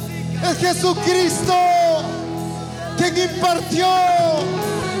el Jesucristo quien impartió.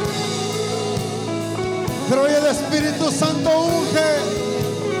 Pero hoy el Espíritu Santo unge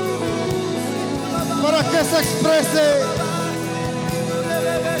para que se exprese.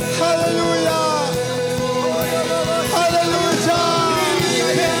 Aleluya. Aleluya.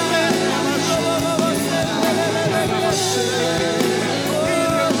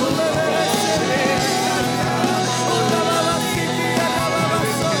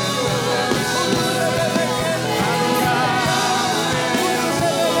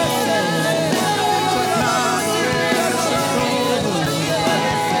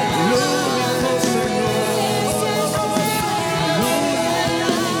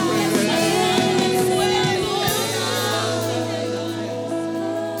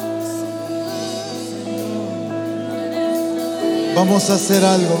 Vamos a hacer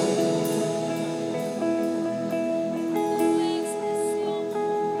algo.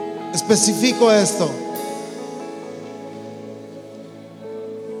 Especifico esto.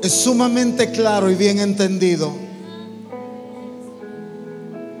 Es sumamente claro y bien entendido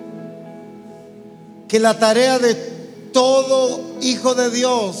que la tarea de todo hijo de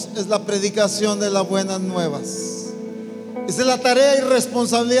Dios es la predicación de las buenas nuevas. Esa es la tarea y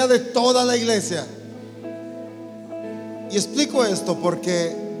responsabilidad de toda la iglesia. Y explico esto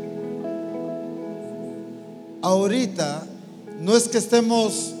porque ahorita no es que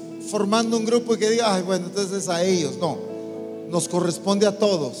estemos formando un grupo y que diga, ay, bueno, entonces es a ellos. No, nos corresponde a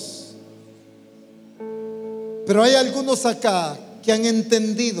todos. Pero hay algunos acá que han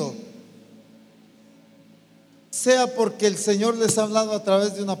entendido, sea porque el Señor les ha hablado a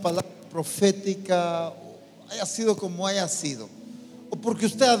través de una palabra profética, o haya sido como haya sido, o porque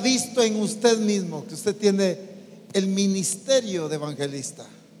usted ha visto en usted mismo que usted tiene el ministerio de evangelista.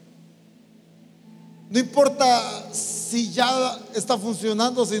 No importa si ya está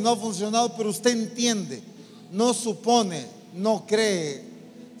funcionando, si no ha funcionado, pero usted entiende, no supone, no cree,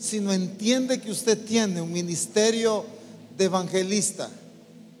 sino entiende que usted tiene un ministerio de evangelista.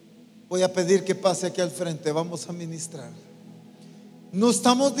 Voy a pedir que pase aquí al frente, vamos a ministrar. No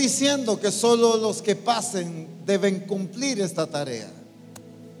estamos diciendo que solo los que pasen deben cumplir esta tarea.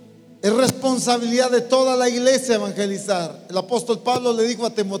 Es responsabilidad de toda la iglesia evangelizar. El apóstol Pablo le dijo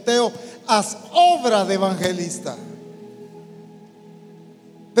a Timoteo, haz obra de evangelista.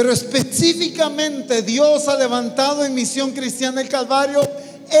 Pero específicamente Dios ha levantado en Misión Cristiana El Calvario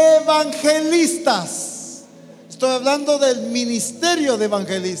evangelistas. Estoy hablando del ministerio de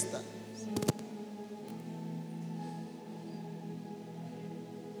evangelistas.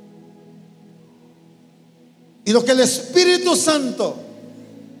 Y lo que el Espíritu Santo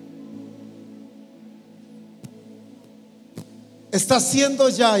está haciendo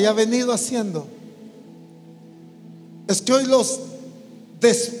ya y ha venido haciendo es que hoy los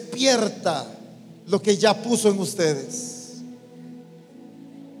despierta lo que ya puso en ustedes.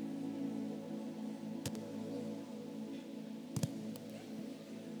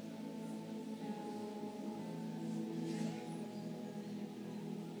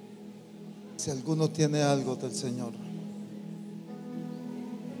 Si alguno tiene algo del Señor,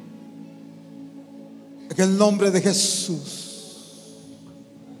 en el nombre de Jesús.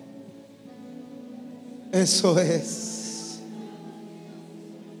 Eso es.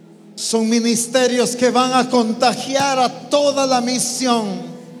 Son ministerios que van a contagiar a toda la misión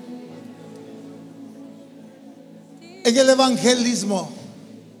en el evangelismo.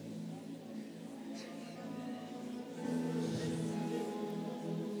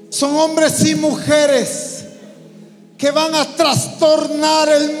 Son hombres y mujeres que van a trastornar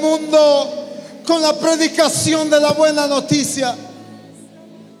el mundo con la predicación de la buena noticia.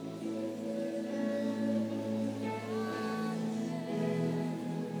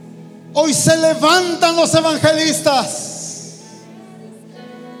 Hoy se levantan los evangelistas.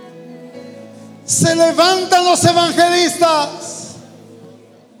 Se levantan los evangelistas.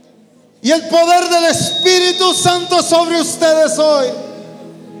 Y el poder del Espíritu Santo sobre ustedes hoy.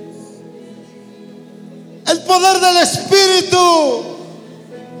 El poder del Espíritu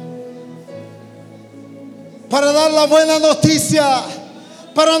para dar la buena noticia,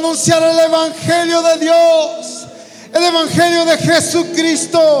 para anunciar el Evangelio de Dios, el Evangelio de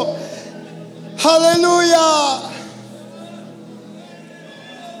Jesucristo. Aleluya.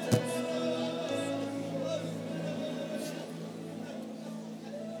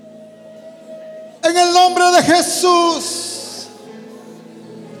 En el nombre de Jesús.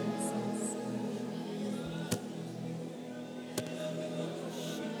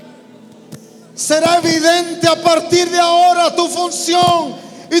 Será evidente a partir de ahora tu función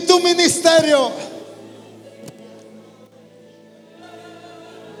y tu ministerio.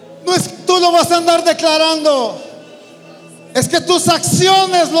 No es que tú lo vas a andar declarando, es que tus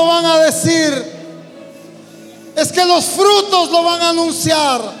acciones lo van a decir, es que los frutos lo van a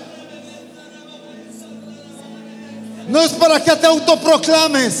anunciar. No es para que te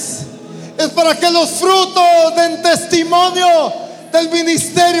autoproclames, es para que los frutos den testimonio del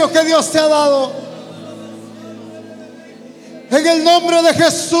ministerio que Dios te ha dado. En el nombre de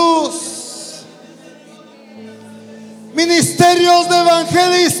Jesús. Ministerios de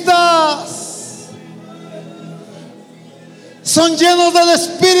evangelistas son llenos del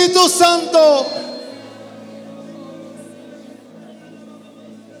Espíritu Santo.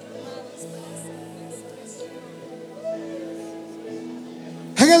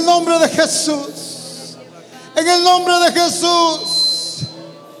 En el nombre de Jesús. En el nombre de Jesús.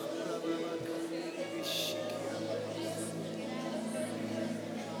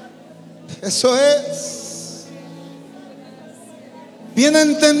 Eso es. Viene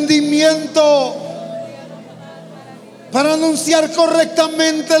entendimiento para anunciar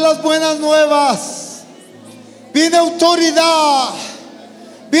correctamente las buenas nuevas. Viene autoridad.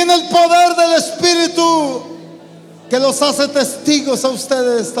 Viene el poder del Espíritu que los hace testigos a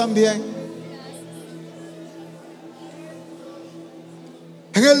ustedes también.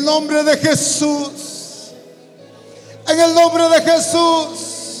 En el nombre de Jesús. En el nombre de Jesús.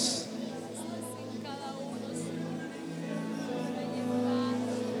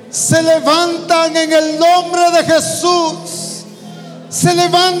 Se levantan en el nombre de Jesús. Se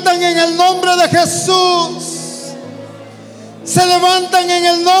levantan en el nombre de Jesús. Se levantan en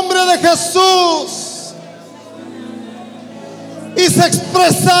el nombre de Jesús. Y se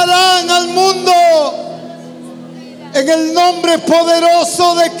expresarán al mundo en el nombre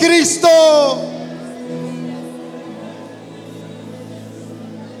poderoso de Cristo.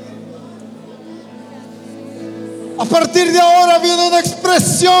 A partir de ahora viene una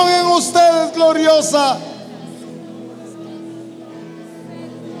expresión en ustedes gloriosa.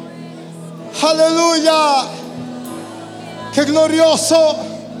 Aleluya. Qué glorioso.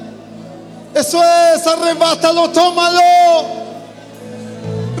 Eso es, arrebátalo, tómalo.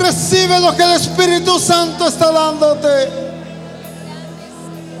 Recibe lo que el Espíritu Santo está dándote.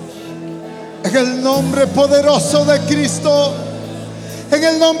 En el nombre poderoso de Cristo. En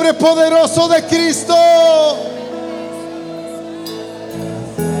el nombre poderoso de Cristo.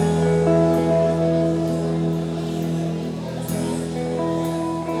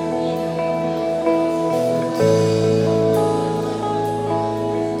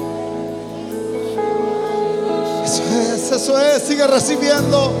 Eso es, sigue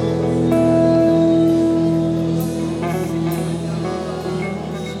recibiendo.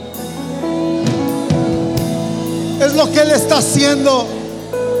 Es lo que Él está haciendo.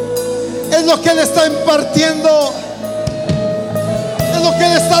 Es lo que Él está impartiendo. Es lo que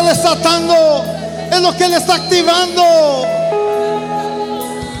Él está desatando. Es lo que Él está activando.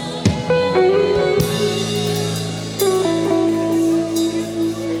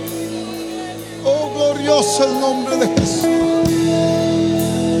 Glorioso el nombre de Jesús.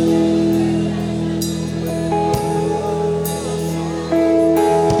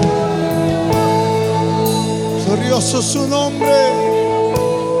 Glorioso su nombre.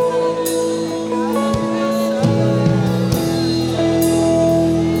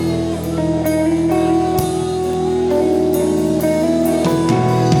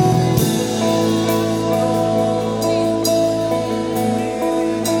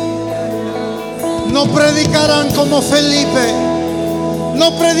 No predicarán como Felipe,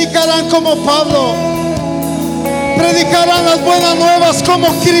 no predicarán como Pablo, predicarán las buenas nuevas como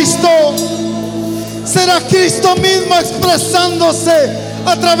Cristo. Será Cristo mismo expresándose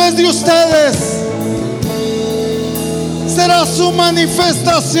a través de ustedes. Será su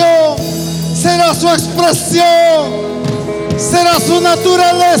manifestación, será su expresión, será su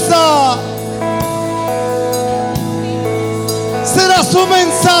naturaleza, será su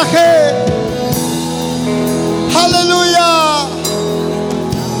mensaje. Aleluya.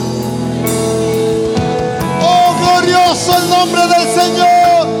 Oh, glorioso el nombre del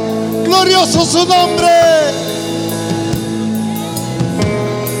Señor. Glorioso su nombre.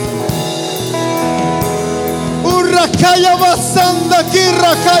 Urrakaya basanda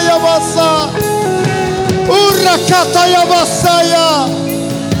kirrakaya basa. Urrakataya basaya.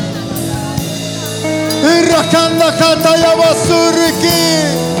 Irrakanda kataya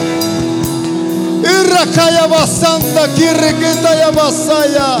basuriki. Irrakaya basanda kirrikitaya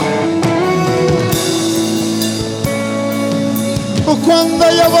basaya.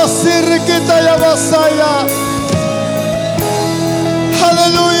 Ukwanda ya basirrikitaya basaya.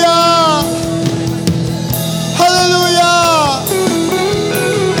 Aleluya. Aleluya.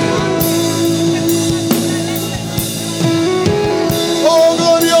 Oh,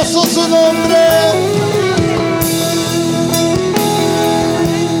 glorioso su nombre.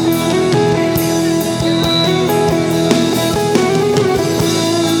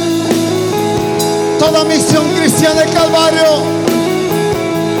 Toda Misión Cristiana del Calvario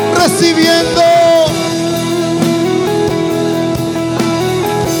recibiendo.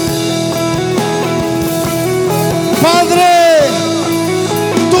 Padre,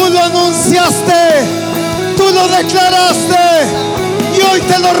 tú lo anunciaste, tú lo declaraste y hoy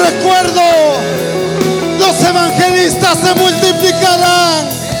te lo recuerdo. Los evangelistas se multiplicarán.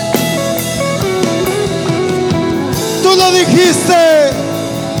 Tú lo dijiste.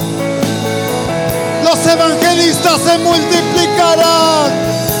 Los evangelistas se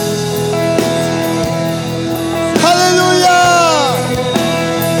multiplicarán. Aleluya.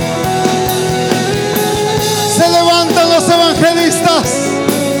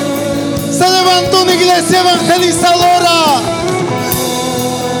 iglesia evangelizadora,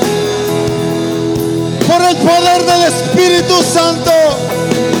 por el poder del Espíritu Santo,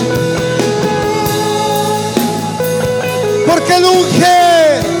 porque Él unge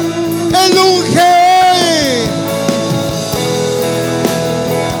hoy.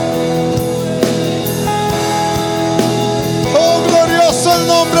 Oh, glorioso el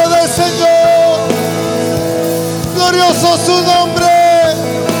nombre del Señor, glorioso su nombre.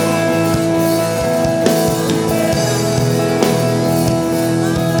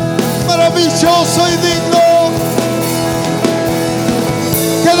 Maravilloso y digno.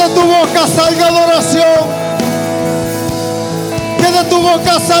 Que de tu boca salga adoración, que de tu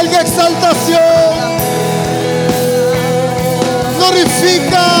boca salga exaltación.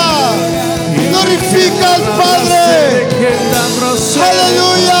 Glorifica al Padre.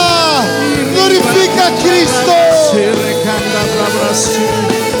 Aleluya. Glorifica a Cristo.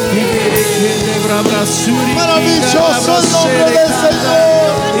 Maravilloso el nombre del Señor.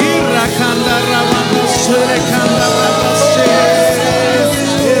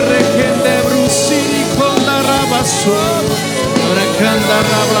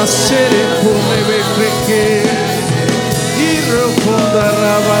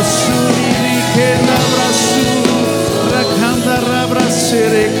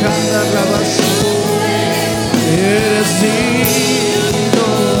 Eres digno,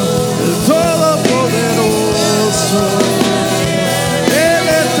 el Todopoderoso, el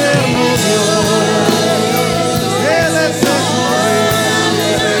eterno Dios, el eterno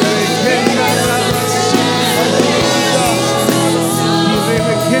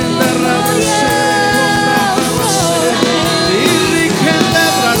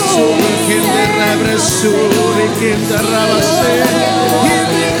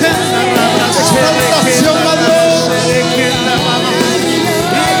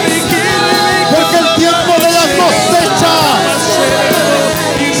Porque el tiempo de la cosecha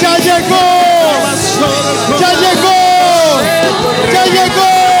ya llegó.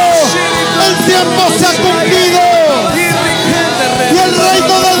 El tiempo se ha cumplido y el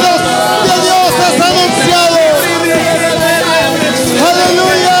reino de Dios es anunciado.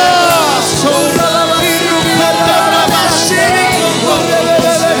 Aleluya.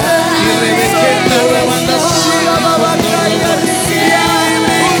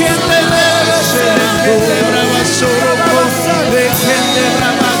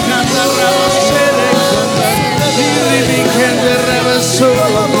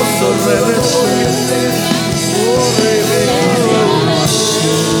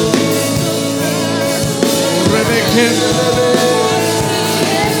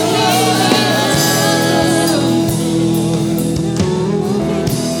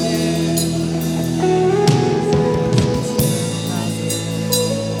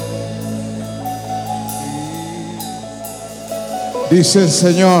 Dice el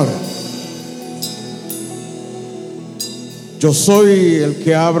Señor: yo soy el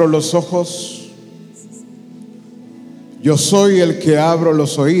que abro los ojos, yo soy el que abro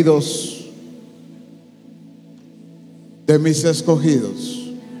los oídos de mis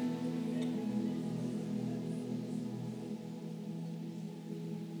escogidos.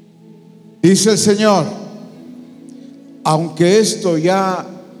 Dice el Señor: aunque esto ya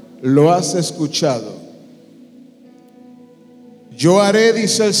lo has escuchado, yo haré,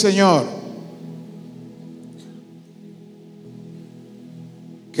 dice el Señor,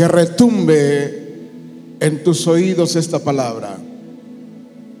 que retumbe en tus oídos esta palabra.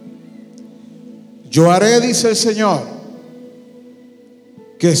 Yo haré, dice el Señor,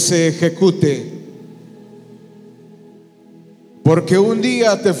 que se ejecute. Porque un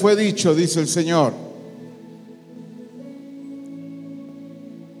día te fue dicho, dice el Señor: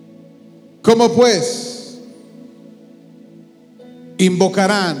 ¿cómo pues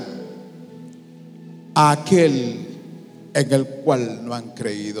invocarán a aquel en el cual no han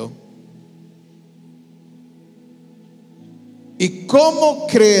creído? ¿Y cómo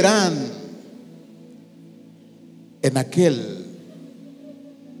creerán en aquel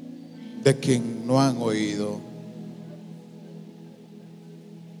de quien no han oído?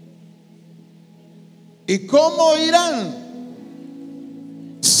 ¿Y cómo oirán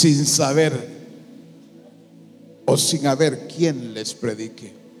sin saber o sin haber quien les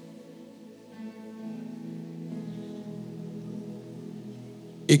predique?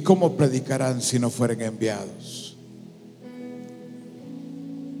 ¿Y cómo predicarán si no fueren enviados?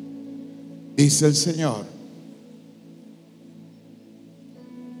 Dice el Señor: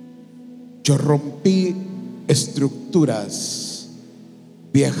 yo rompí estructuras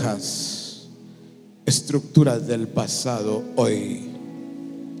viejas, estructuras del pasado hoy.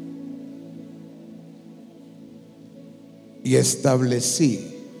 y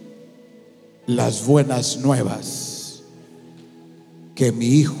establecí las buenas nuevas que mi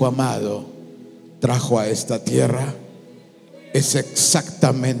Hijo amado trajo a esta tierra. Es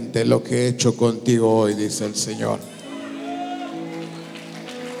exactamente lo que he hecho contigo hoy, dice el Señor.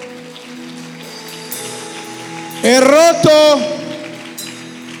 He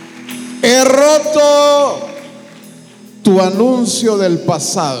roto tu anuncio del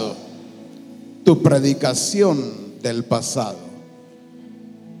pasado, tu predicación del pasado,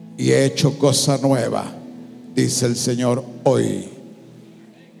 y he hecho cosa nueva, dice el Señor hoy.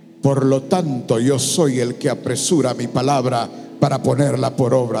 Por lo tanto, yo soy el que apresura mi palabra para ponerla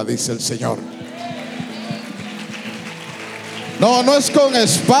por obra, dice el Señor. No es con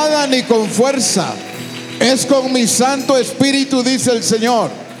espada ni con fuerza, es con mi Santo Espíritu, dice el Señor.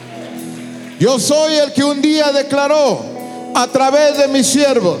 Yo soy el que un día declaró a través de mis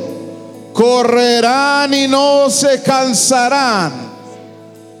siervos: correrán y no se cansarán,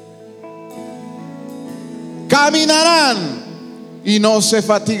 caminarán y no se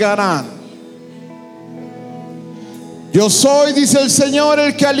fatigarán. Yo soy, dice el Señor,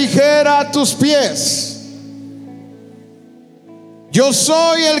 el que aligera tus pies. Yo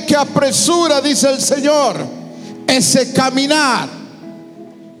soy el que apresura, dice el Señor, ese caminar,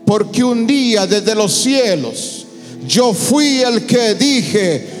 porque un día desde los cielos yo fui el que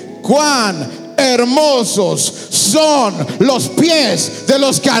dije: cuán hermosos son los pies de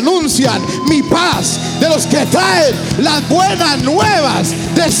los que anuncian mi paz, de los que traen las buenas nuevas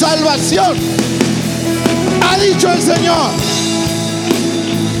de salvación, ha dicho el Señor.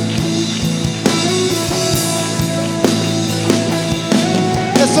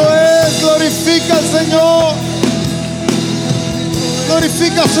 Eso es, glorifica al Señor,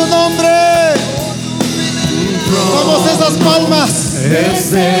 glorifica su nombre. Vamos, esas palmas.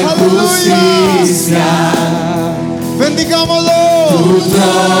 Es de Aleluya. justicia. Bendigámoslo. Tu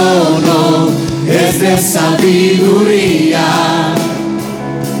trono es de sabiduría.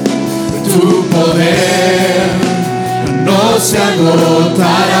 Tu poder no se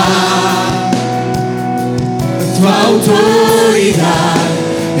agotará. Tu autoridad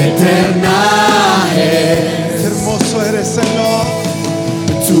eterna es. Hermoso eres, Señor.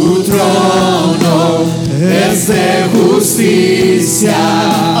 Tu trono es de justicia.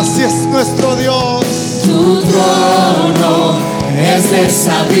 Así es nuestro Dios. Tu trono es de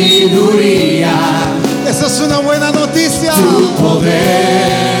sabiduría. Esa es una buena noticia. Tu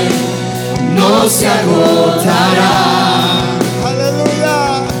poder no se agotará.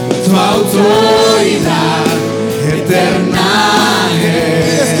 Aleluya. Tu autoridad eterna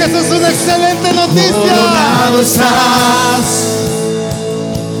es. Es que esa es una excelente noticia. Coronado estás,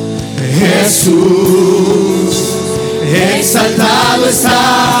 Jesús, exaltado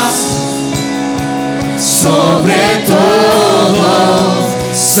estás sobre todo,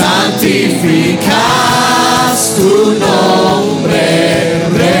 santificas tu nombre,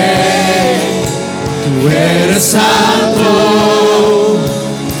 Rey. Tú eres santo,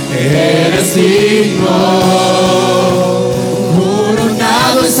 eres digno,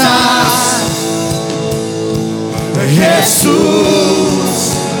 coronado estás, Jesús,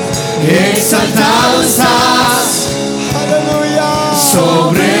 exaltado estás, Aleluya.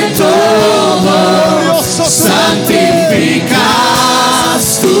 sobre todo, santificas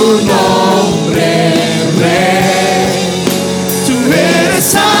tu nombre, Rey. Tú eres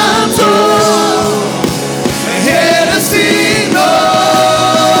santo, eres digno,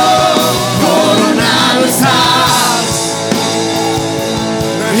 coronado estás,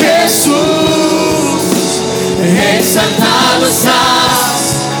 Jesús, exaltado estás,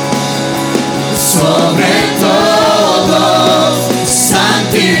 sobre todo,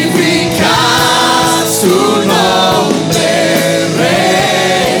 santificas tu nombre,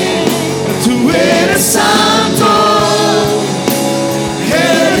 Rey. Tú eres santo,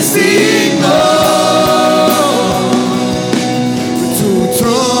 eres digno. Tu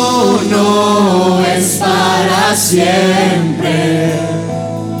trono es para siempre.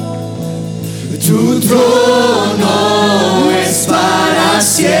 Tu trono es para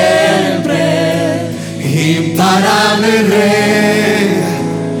siempre. Imparable Rey,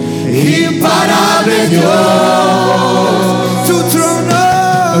 imparable Dios. Tu trono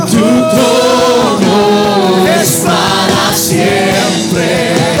es para siempre.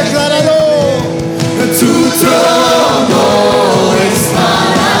 Decláralo. Tu trono es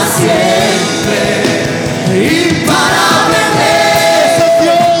para siempre. Imparable Rey,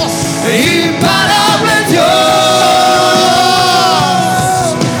 Dios. imparable Dios.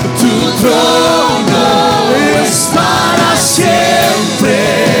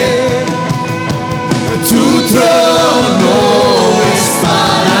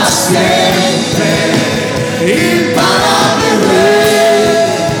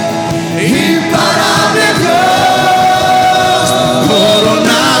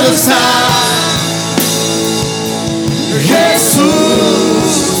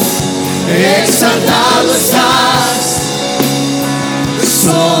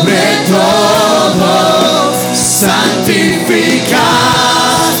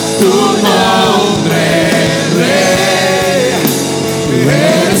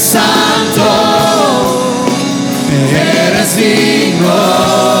 digno,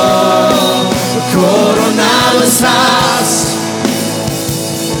 coronado estás,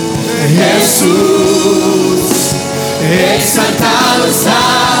 Jesús, exaltado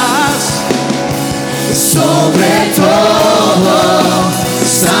estás, sobre todo,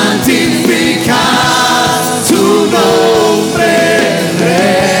 santifica tu nombre,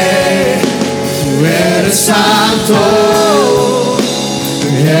 Rey, tú eres santo,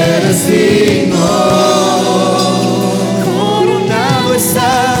 eres digno, coronado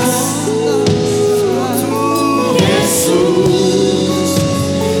estás, Jesús,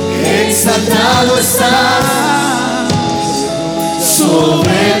 exaltado estás,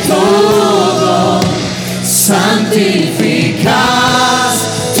 sobre todo, santificas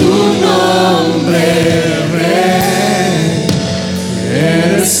tu nombre, Rey,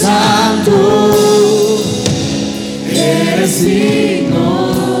 eres santo, eres digno.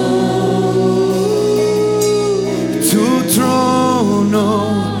 Tu trono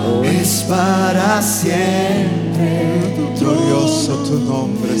es para siempre. Glorioso tu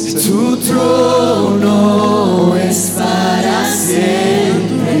nombre, Señor. Tu trono es para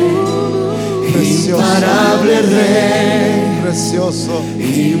siempre. Precioso. Imparable Rey, Precioso.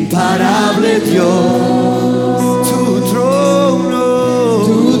 imparable Dios. Tu trono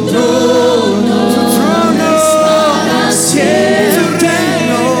es para siempre.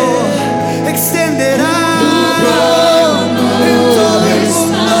 Extenderá en todo el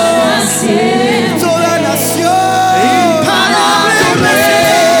mundo, en toda nación. Imparable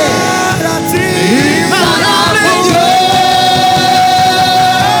Rey, para ti, imparable Dios.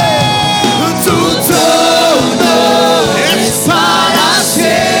 Tu trono es para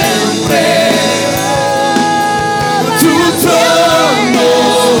siempre. Tu trono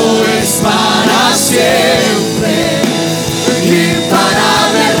es para siempre.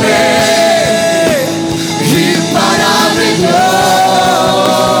 Imparable Rey, imparable Dios.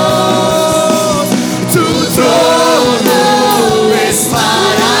 Tu trono es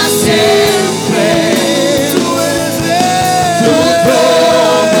para siempre. Tu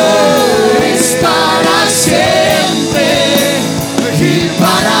trono es para siempre.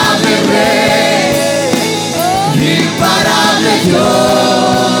 Imparable Rey, imparable Dios.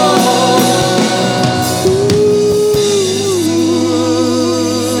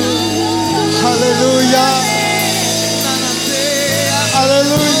 Aleluya.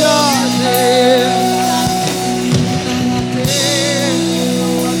 Aleluya.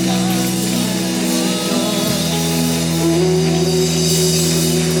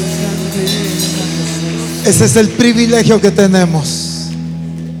 Ese es el privilegio que tenemos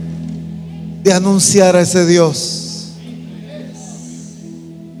de anunciar a ese Dios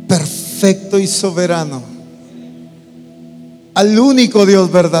perfecto y soberano, al único Dios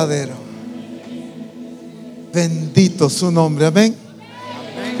verdadero. Bendito su nombre, amén.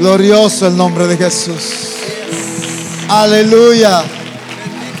 Glorioso el nombre de Jesús. Aleluya.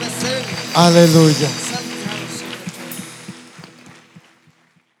 Aleluya.